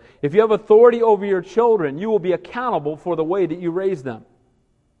it. If you have authority over your children, you will be accountable for the way that you raise them.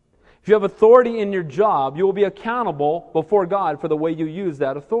 If you have authority in your job, you will be accountable before God for the way you use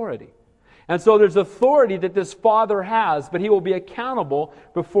that authority. And so there's authority that this father has, but he will be accountable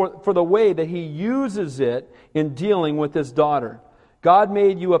for the way that he uses it in dealing with his daughter. God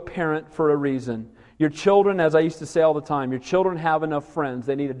made you a parent for a reason. Your children, as I used to say all the time, your children have enough friends.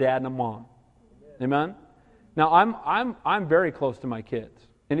 They need a dad and a mom. Amen? Now, I'm very close to my kids.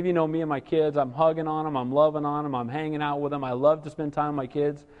 Any of you know me and my kids, I'm hugging on them, I'm loving on them, I'm hanging out with them. I love to spend time with my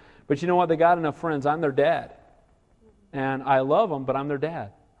kids. But you know what? They got enough friends. I'm their dad. and I love them, but I'm their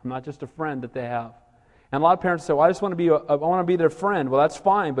dad. I'm not just a friend that they have. And a lot of parents say, well, I just want to be their friend. Well, that's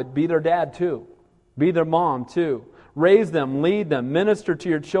fine, but be their dad too. Be their mom too. Raise them, lead them, minister to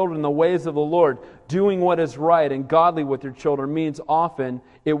your children in the ways of the Lord. Doing what is right and godly with your children means often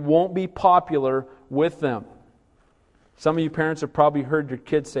it won't be popular with them. Some of you parents have probably heard your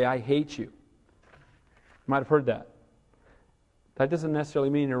kids say, I hate you. You might have heard that. That doesn't necessarily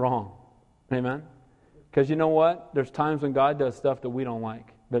mean you're wrong. Amen? Because you know what? There's times when God does stuff that we don't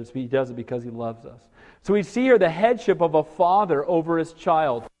like. But He does it because He loves us. So we see here the headship of a father over his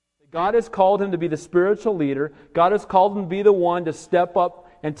child. God has called him to be the spiritual leader. God has called him to be the one to step up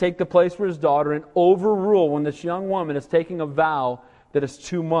and take the place for his daughter and overrule when this young woman is taking a vow that is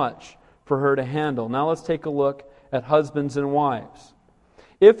too much for her to handle. Now let's take a look at husbands and wives.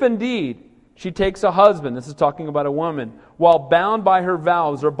 If indeed she takes a husband, this is talking about a woman, while bound by her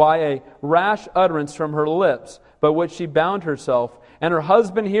vows or by a rash utterance from her lips, by which she bound herself, and her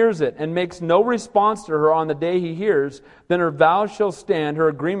husband hears it and makes no response to her on the day he hears, then her vows shall stand, her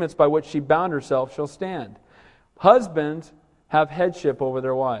agreements by which she bound herself shall stand. Husbands have headship over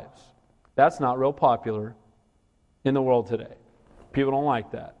their wives. That's not real popular in the world today. People don't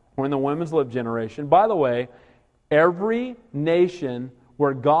like that. We're in the women's lib generation. By the way, every nation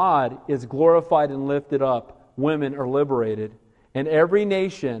where God is glorified and lifted up, women are liberated. And every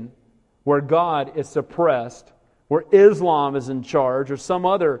nation where God is suppressed, where Islam is in charge or some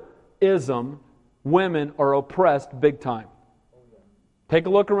other ism, women are oppressed big time. Take a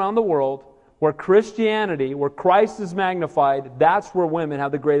look around the world. Where Christianity, where Christ is magnified, that's where women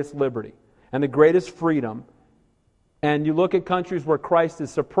have the greatest liberty and the greatest freedom. And you look at countries where Christ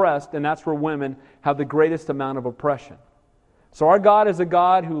is suppressed, and that's where women have the greatest amount of oppression. So our God is a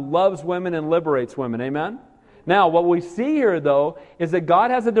God who loves women and liberates women. Amen? Now, what we see here, though, is that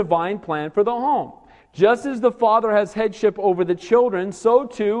God has a divine plan for the home. Just as the father has headship over the children, so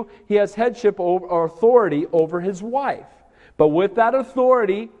too he has headship or authority over his wife. But with that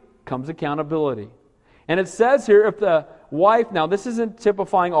authority comes accountability. And it says here, if the wife, now this isn't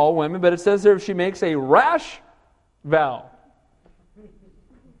typifying all women, but it says here if she makes a rash vow.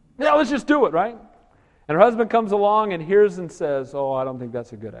 Yeah, let's just do it, right? And her husband comes along and hears and says, oh, I don't think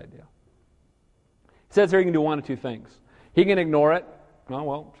that's a good idea. It says here he can do one of two things. He can ignore it. Oh,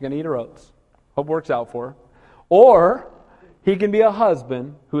 well, she's going to eat her oats. Hope it works out for her. Or he can be a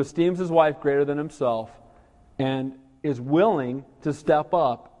husband who esteems his wife greater than himself and is willing to step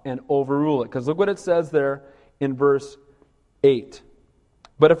up and overrule it. Because look what it says there in verse 8.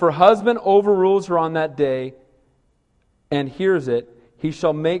 But if her husband overrules her on that day and hears it, he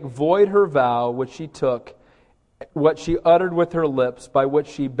shall make void her vow which she took, what she uttered with her lips, by which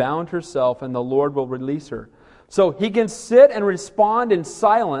she bound herself, and the Lord will release her. So he can sit and respond in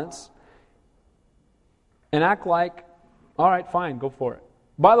silence and act like, all right, fine, go for it.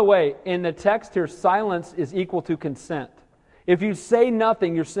 By the way, in the text here, silence is equal to consent. If you say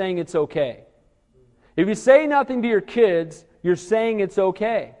nothing, you're saying it's okay. If you say nothing to your kids, you're saying it's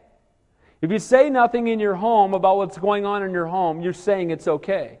okay. If you say nothing in your home about what's going on in your home, you're saying it's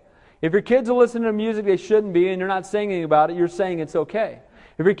okay. If your kids are listening to music they shouldn't be and you're not saying anything about it, you're saying it's okay.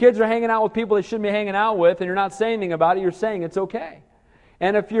 If your kids are hanging out with people they shouldn't be hanging out with and you're not saying anything about it, you're saying it's okay.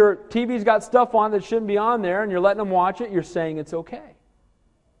 And if your TV's got stuff on that shouldn't be on there and you're letting them watch it, you're saying it's okay.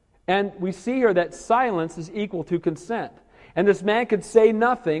 And we see here that silence is equal to consent. And this man could say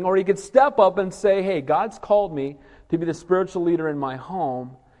nothing, or he could step up and say, hey, God's called me to be the spiritual leader in my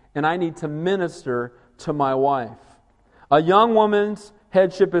home, and I need to minister to my wife. A young woman's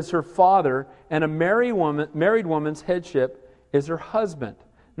headship is her father, and a married woman's headship is her husband.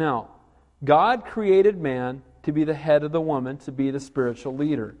 Now, God created man to be the head of the woman, to be the spiritual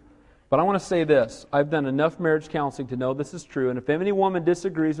leader. But I want to say this. I've done enough marriage counseling to know this is true, and if any woman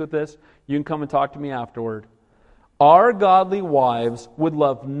disagrees with this, you can come and talk to me afterward. Our godly wives would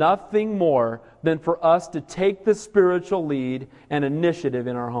love nothing more than for us to take the spiritual lead and initiative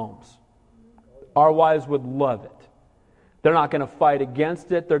in our homes. Our wives would love it. They're not going to fight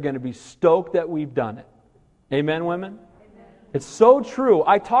against it. They're going to be stoked that we've done it. Amen, women? Amen. It's so true.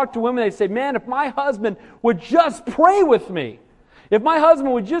 I talk to women, they say, man, if my husband would just pray with me, if my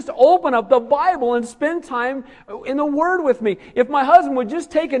husband would just open up the Bible and spend time in the Word with me, if my husband would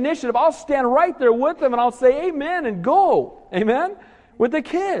just take initiative, I'll stand right there with him and I'll say amen and go. Amen? With the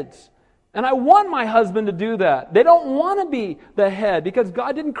kids. And I want my husband to do that. They don't want to be the head because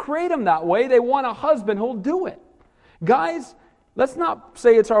God didn't create them that way. They want a husband who'll do it. Guys, let's not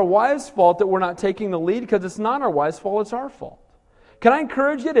say it's our wives' fault that we're not taking the lead, because it's not our wives' fault, it's our fault. Can I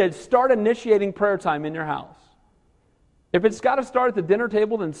encourage you to start initiating prayer time in your house? If it's got to start at the dinner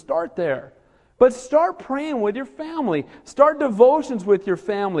table, then start there. But start praying with your family. Start devotions with your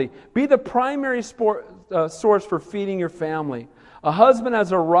family. Be the primary source for feeding your family. A husband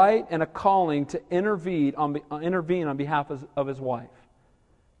has a right and a calling to intervene on behalf of his wife.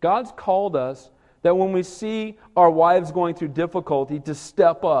 God's called us that when we see our wives going through difficulty, to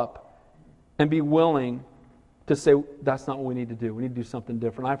step up and be willing to say, that's not what we need to do. We need to do something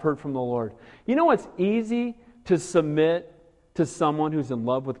different. I've heard from the Lord. You know it's easy to submit to someone who's in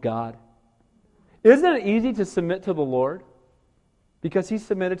love with God? Isn't it easy to submit to the Lord? Because He's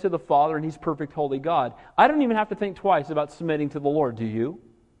submitted to the Father and He's perfect, holy God. I don't even have to think twice about submitting to the Lord, do you?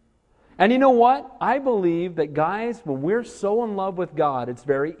 And you know what? I believe that, guys, when we're so in love with God, it's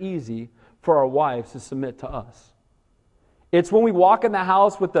very easy for our wives to submit to us. It's when we walk in the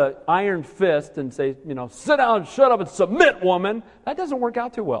house with the iron fist and say, sit down, shut up, and submit, woman. That doesn't work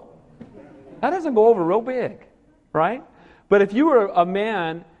out too well. That doesn't go over real big, right? But if you are a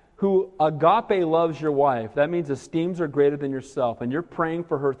man who agape loves your wife, that means esteems her greater than yourself, and you're praying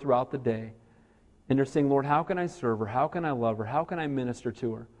for her throughout the day, and you're saying, Lord, how can I serve her? How can I love her? How can I minister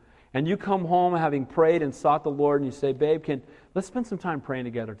to her? And you come home having prayed and sought the Lord, and you say, babe, let's spend some time praying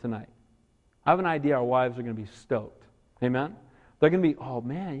together tonight. I have an idea our wives are going to be stoked. Amen? They're going to be, oh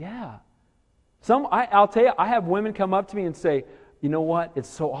man, yeah. I'll tell you, I have women come up to me and say, you know what? It's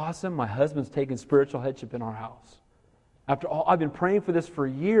so awesome. My husband's taking spiritual headship in our house. After all, I've been praying for this for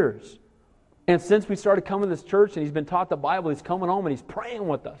years. And since we started coming to this church and he's been taught the Bible, he's coming home and he's praying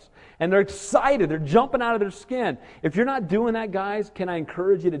with us. And they're excited. They're jumping out of their skin. If you're not doing that, guys, can I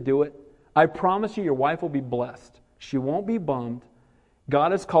encourage you to do it? I promise you, your wife will be blessed. She won't be bummed.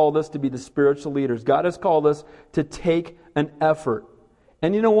 God has called us to be the spiritual leaders. God has called us to take an effort.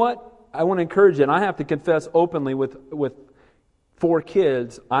 And you know what? I want to encourage you, and I have to confess openly with 4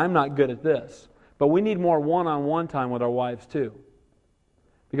 kids, I'm not good at this. But we need more one-on-one time with our wives too.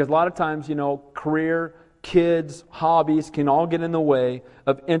 Because a lot of times, career, kids, hobbies can all get in the way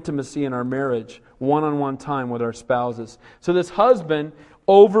of intimacy in our marriage. One-on-one time with our spouses. So this husband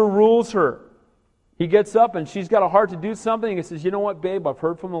overrules her. He gets up and she's got a heart to do something. And he says, you know what, babe, I've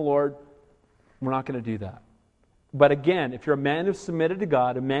heard from the Lord. We're not going to do that. But again, if you're a man who's submitted to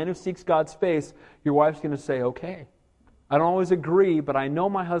God, a man who seeks God's face, your wife's going to say, okay, I don't always agree, but I know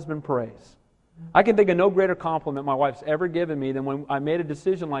my husband prays. I can think of no greater compliment my wife's ever given me than when I made a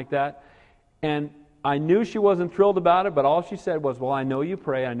decision like that. And I knew she wasn't thrilled about it, but all she said was, well, I know you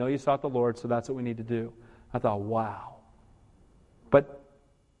pray, I know you sought the Lord, so that's what we need to do. I thought, wow. But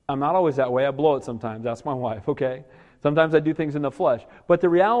I'm not always that way. I blow it sometimes. That's my wife, okay? Sometimes I do things in the flesh. But the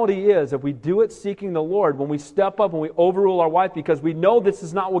reality is, if we do it seeking the Lord, when we step up and we overrule our wife because we know this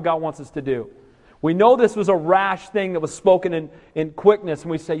is not what God wants us to do. We know this was a rash thing that was spoken in quickness, and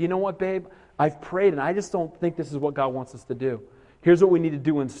we say, you know what, babe? I've prayed, and I just don't think this is what God wants us to do. Here's what we need to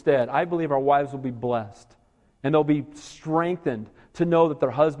do instead. I believe our wives will be blessed, and they'll be strengthened to know that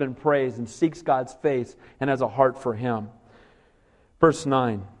their husband prays and seeks God's face and has a heart for Him. Verse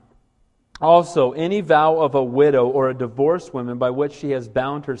 9. Also, any vow of a widow or a divorced woman by which she has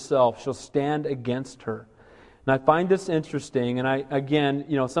bound herself shall stand against her. And I find this interesting,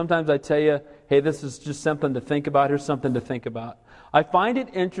 and sometimes I tell you, hey, this is just something to think about. Here's something to think about. I find it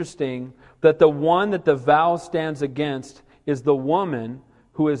interesting that the one that the vow stands against is the woman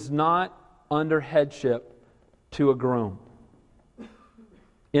who is not under headship to a groom.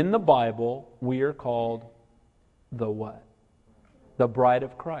 In the Bible, we are called the what? The bride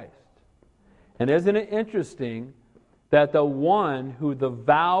of Christ. And isn't it interesting that the one who the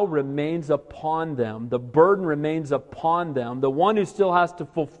vow remains upon them, the burden remains upon them, the one who still has to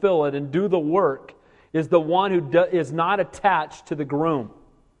fulfill it and do the work is the one who is not attached to the groom.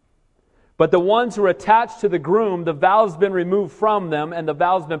 But the ones who are attached to the groom, the vow's been removed from them and the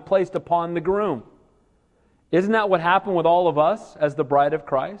vow's been placed upon the groom. Isn't that what happened with all of us as the bride of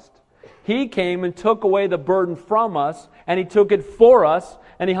Christ? He came and took away the burden from us, and He took it for us,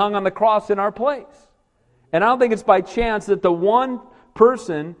 and He hung on the cross in our place. And I don't think it's by chance that the one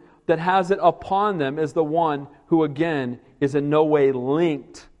person that has it upon them is the one who, again, is in no way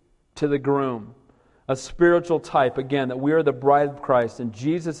linked to the groom. A spiritual type, again, that we are the bride of Christ, and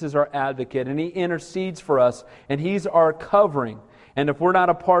Jesus is our advocate, and He intercedes for us, and He's our covering. And if we're not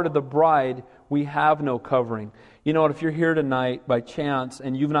a part of the bride, we have no covering. You know what, if you're here tonight by chance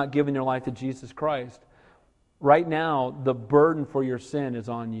and you've not given your life to Jesus Christ, right now the burden for your sin is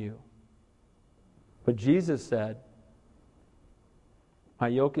on you. But Jesus said, my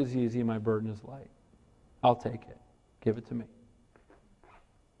yoke is easy, my burden is light. I'll take it. Give it to me.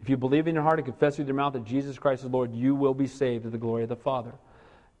 If you believe in your heart and confess with your mouth that Jesus Christ is Lord, you will be saved to the glory of the Father.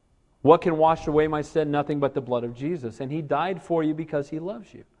 What can wash away my sin? Nothing but the blood of Jesus. And He died for you because He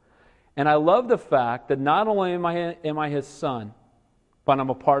loves you. And I love the fact that not only am I his son, but I'm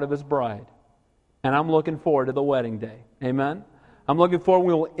a part of his bride. And I'm looking forward to the wedding day. Amen? I'm looking forward,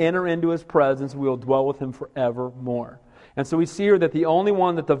 we will enter into his presence, we will dwell with him forevermore. And so we see here that the only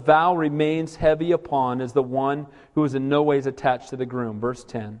one that the vow remains heavy upon is the one who is in no ways attached to the groom. Verse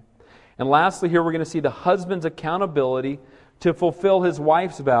 10. And lastly, here we're going to see the husband's accountability to fulfill his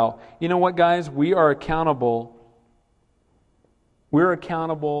wife's vow. You know what, guys? We are accountable. We're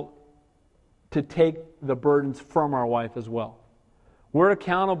accountable to take the burdens from our wife as well. We're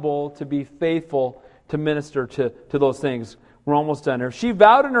accountable to be faithful to minister to those things. We're almost done here. If she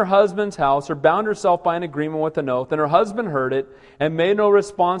vowed in her husband's house or bound herself by an agreement with an oath, and her husband heard it and made no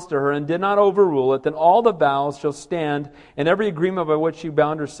response to her and did not overrule it, then all the vows shall stand, and every agreement by which she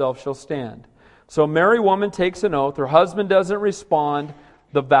bound herself shall stand. So a married woman takes an oath, her husband doesn't respond,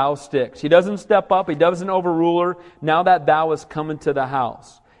 the vow sticks. He doesn't step up, he doesn't overrule her. Now that vow is coming to the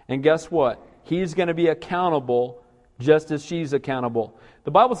house. And guess what? He's going to be accountable just as she's accountable.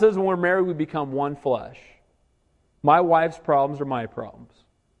 The Bible says when we're married, we become one flesh. My wife's problems are my problems.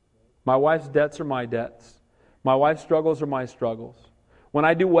 My wife's debts are my debts. My wife's struggles are my struggles. When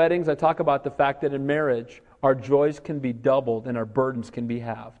I do weddings, I talk about the fact that in marriage, our joys can be doubled and our burdens can be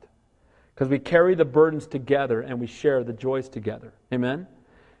halved. Because we carry the burdens together and we share the joys together. Amen?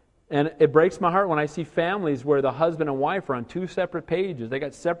 And it breaks my heart when I see families where the husband and wife are on two separate pages. They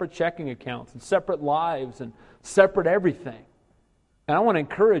got separate checking accounts and separate lives and separate everything. And I want to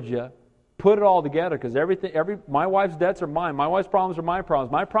encourage you, put it all together, because my wife's debts are mine. My wife's problems are my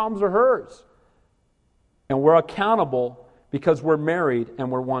problems. My problems are hers. And we're accountable because we're married and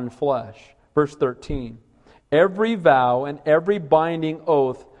we're one flesh. Verse 13. Every vow and every binding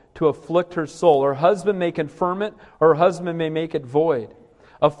oath to afflict her soul. Her husband may confirm it, or her husband may make it void.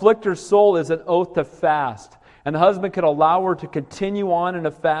 Afflict her soul is an oath to fast. And the husband can allow her to continue on in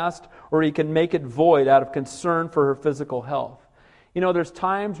a fast, or he can make it void out of concern for her physical health. You know, there's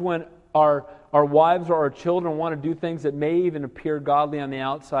times when our wives or our children want to do things that may even appear godly on the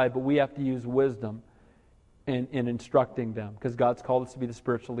outside, but we have to use wisdom in instructing them, because God's called us to be the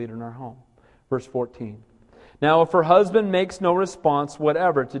spiritual leader in our home. Verse 14. Now, if her husband makes no response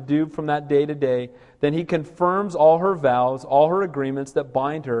whatever to do from that day to day, then he confirms all her vows, all her agreements that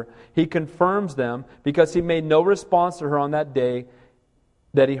bind her. He confirms them because he made no response to her on that day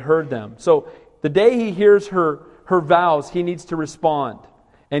that he heard them. So the day he hears her vows, he needs to respond.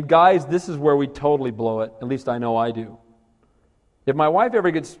 And guys, this is where we totally blow it. At least I know I do. If my wife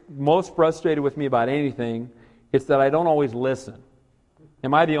ever gets most frustrated with me about anything, it's that I don't always listen.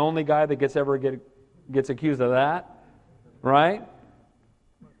 Am I the only guy that gets accused of that? Right?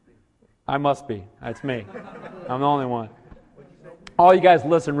 I must be. That's me. I'm the only one. All you guys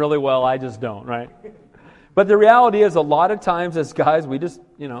listen really well, I just don't, right? But the reality is, a lot of times as guys, we just,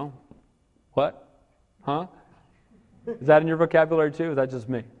 what? Huh? Is that in your vocabulary too? Is that just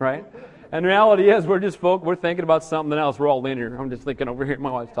me, right? And the reality is, we're thinking about something else. We're all linear. I'm just thinking over here.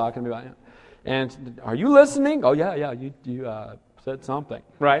 My wife's talking to me about it. And are you listening? Oh, yeah, you said something,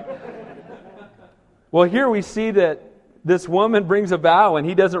 right? Well, here we see that this woman brings a vow and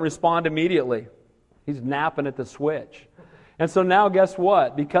he doesn't respond immediately. He's napping at the switch. And so now guess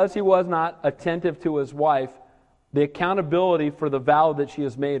what? Because he was not attentive to his wife, the accountability for the vow that she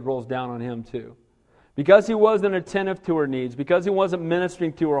has made rolls down on him too. Because he wasn't attentive to her needs, because he wasn't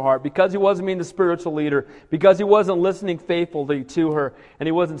ministering to her heart, because he wasn't being the spiritual leader, because he wasn't listening faithfully to her, and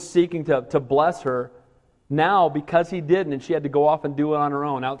he wasn't seeking to bless her, now because he didn't, and she had to go off and do it on her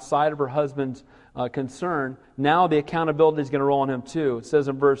own, outside of her husband's concern, now the accountability is going to roll on him too. It says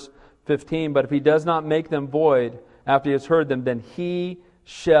in verse 15, but if he does not make them void after he has heard them, then he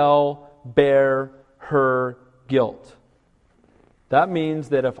shall bear her guilt. That means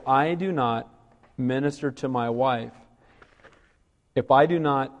that if I do not minister to my wife, if I do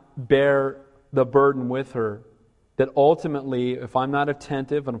not bear the burden with her, that ultimately, if I'm not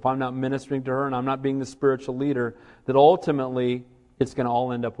attentive and if I'm not ministering to her and I'm not being the spiritual leader, that ultimately it's going to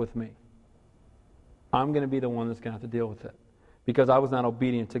all end up with me. I'm going to be the one that's going to have to deal with it because I was not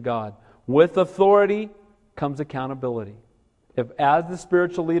obedient to God. With authority comes accountability. If as the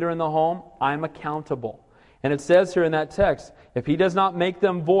spiritual leader in the home, I'm accountable. And it says here in that text, if he does not make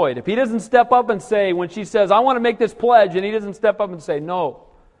them void, if he doesn't step up and say, when she says, I want to make this pledge, and he doesn't step up and say, no,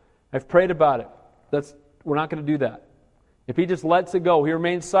 I've prayed about it. We're not going to do that. If he just lets it go, he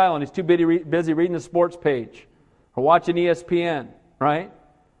remains silent, he's too busy reading the sports page or watching ESPN, right?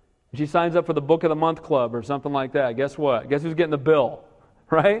 If she signs up for the Book of the Month Club or something like that, guess what? Guess who's getting the bill,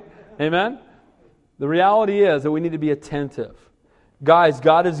 right? Amen? The reality is that we need to be attentive. Guys,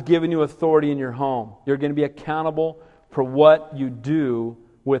 God has given you authority in your home. You're going to be accountable for what you do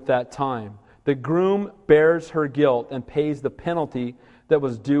with that time. The groom bears her guilt and pays the penalty that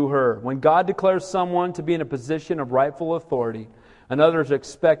was due her. When God declares someone to be in a position of rightful authority, and others are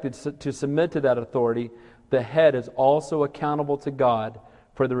expected to submit to that authority, the head is also accountable to God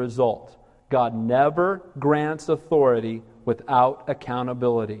for the result. God never grants authority without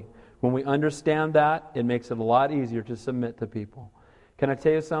accountability. When we understand that, it makes it a lot easier to submit to people. Can I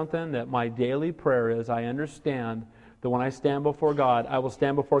tell you something? That my daily prayer is, I understand that when I stand before God, I will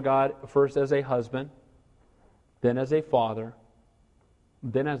stand before God first as a husband, then as a father,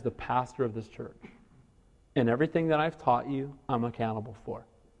 then as the pastor of this church. And everything that I've taught you, I'm accountable for.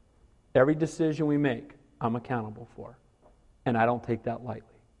 Every decision we make, I'm accountable for. And I don't take that lightly.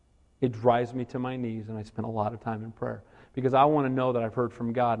 It drives me to my knees, and I spend a lot of time in prayer. Because I want to know that I've heard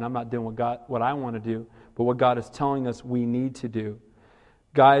from God, and I'm not doing what I want to do, but what God is telling us we need to do.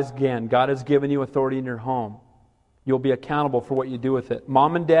 Guys, again, God has given you authority in your home. You'll be accountable for what you do with it.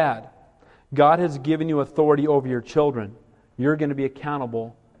 Mom and dad, God has given you authority over your children. You're going to be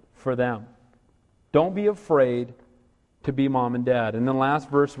accountable for them. Don't be afraid to be mom and dad. And then last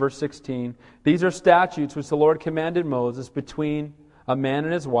verse 16. These are statutes which the Lord commanded Moses between a man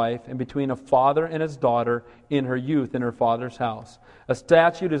and his wife, and between a father and his daughter in her youth in her father's house. A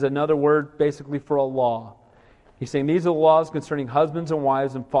statute is another word basically for a law. He's saying these are the laws concerning husbands and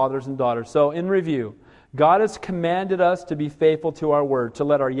wives and fathers and daughters. So in review, God has commanded us to be faithful to our word, to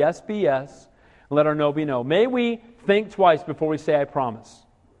let our yes be yes, and let our no be no. May we think twice before we say, I promise.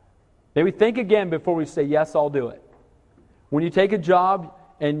 May we think again before we say, yes, I'll do it. When you take a job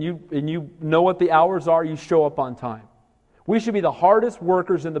and you know what the hours are, you show up on time. We should be the hardest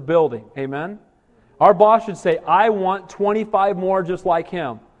workers in the building. Amen? Our boss should say, I want 25 more just like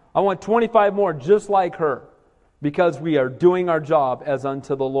him. I want 25 more just like her. Because we are doing our job as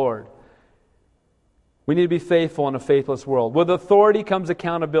unto the Lord. We need to be faithful in a faithless world. With authority comes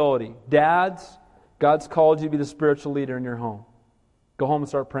accountability. Dads, God's called you to be the spiritual leader in your home. Go home and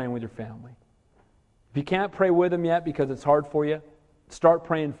start praying with your family. If you can't pray with them yet because it's hard for you, start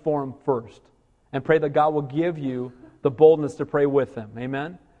praying for them first. And pray that God will give you the boldness to pray with them.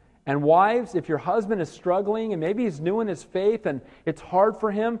 Amen? And wives, if your husband is struggling and maybe he's new in his faith and it's hard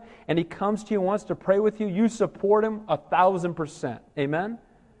for him and he comes to you and wants to pray with you, you support him 1,000%. Amen?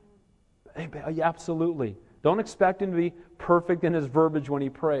 Absolutely. Don't expect him to be perfect in his verbiage when he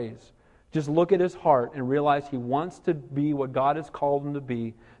prays. Just look at his heart and realize he wants to be what God has called him to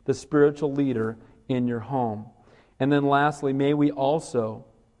be, the spiritual leader in your home. And then lastly, may we also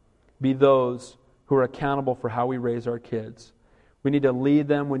be those who are accountable for how we raise our kids. We need to lead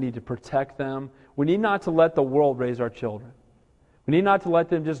them. We need to protect them. We need not to let the world raise our children. We need not to let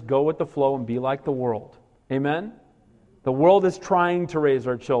them just go with the flow and be like the world. Amen? The world is trying to raise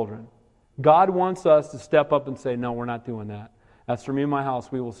our children. God wants us to step up and say, no, we're not doing that. As for me and my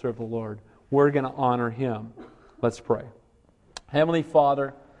house, we will serve the Lord. We're going to honor Him. Let's pray. Heavenly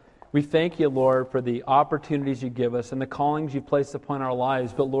Father, we thank you, Lord, for the opportunities you give us and the callings you place upon our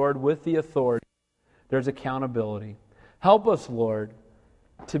lives. But Lord, with the authority, there's accountability. Help us, Lord,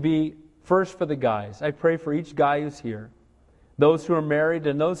 to be first for the guys. I pray for each guy who's here, those who are married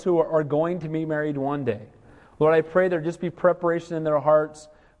and those who are going to be married one day. Lord, I pray there just be preparation in their hearts.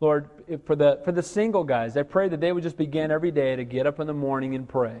 Lord, for the single guys, I pray that they would just begin every day to get up in the morning and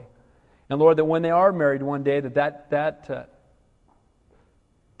pray. And Lord, that when they are married one day, that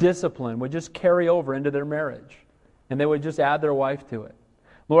discipline would just carry over into their marriage. And they would just add their wife to it.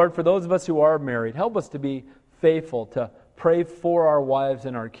 Lord, for those of us who are married, help us to be faithful to pray for our wives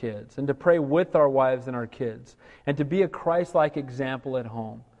and our kids, and to pray with our wives and our kids, and to be a Christ-like example at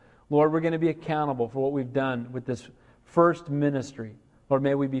home. Lord, we're going to be accountable for what we've done with this first ministry. Lord,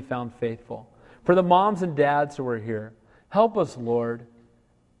 may we be found faithful. For the moms and dads who are here, help us, Lord,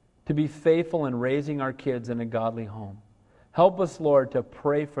 to be faithful in raising our kids in a godly home. Help us, Lord, to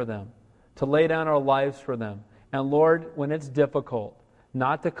pray for them, to lay down our lives for them. And Lord, when it's difficult,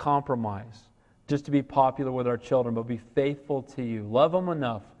 not to compromise, just to be popular with our children, but be faithful to you. Love them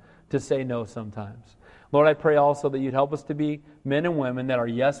enough to say no sometimes. Lord, I pray also that you'd help us to be men and women that our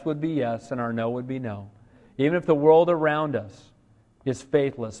yes would be yes and our no would be no. Even if the world around us is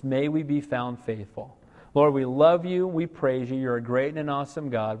faithless, may we be found faithful. Lord, we love you. We praise you. You're a great and an awesome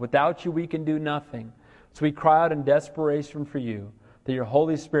God. Without you, we can do nothing. So we cry out in desperation for you, that your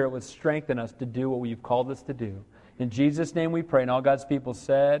Holy Spirit would strengthen us to do what you've called us to do. In Jesus' name we pray. And all God's people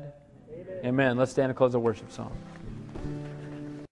said, Amen. Let's stand and close the worship song.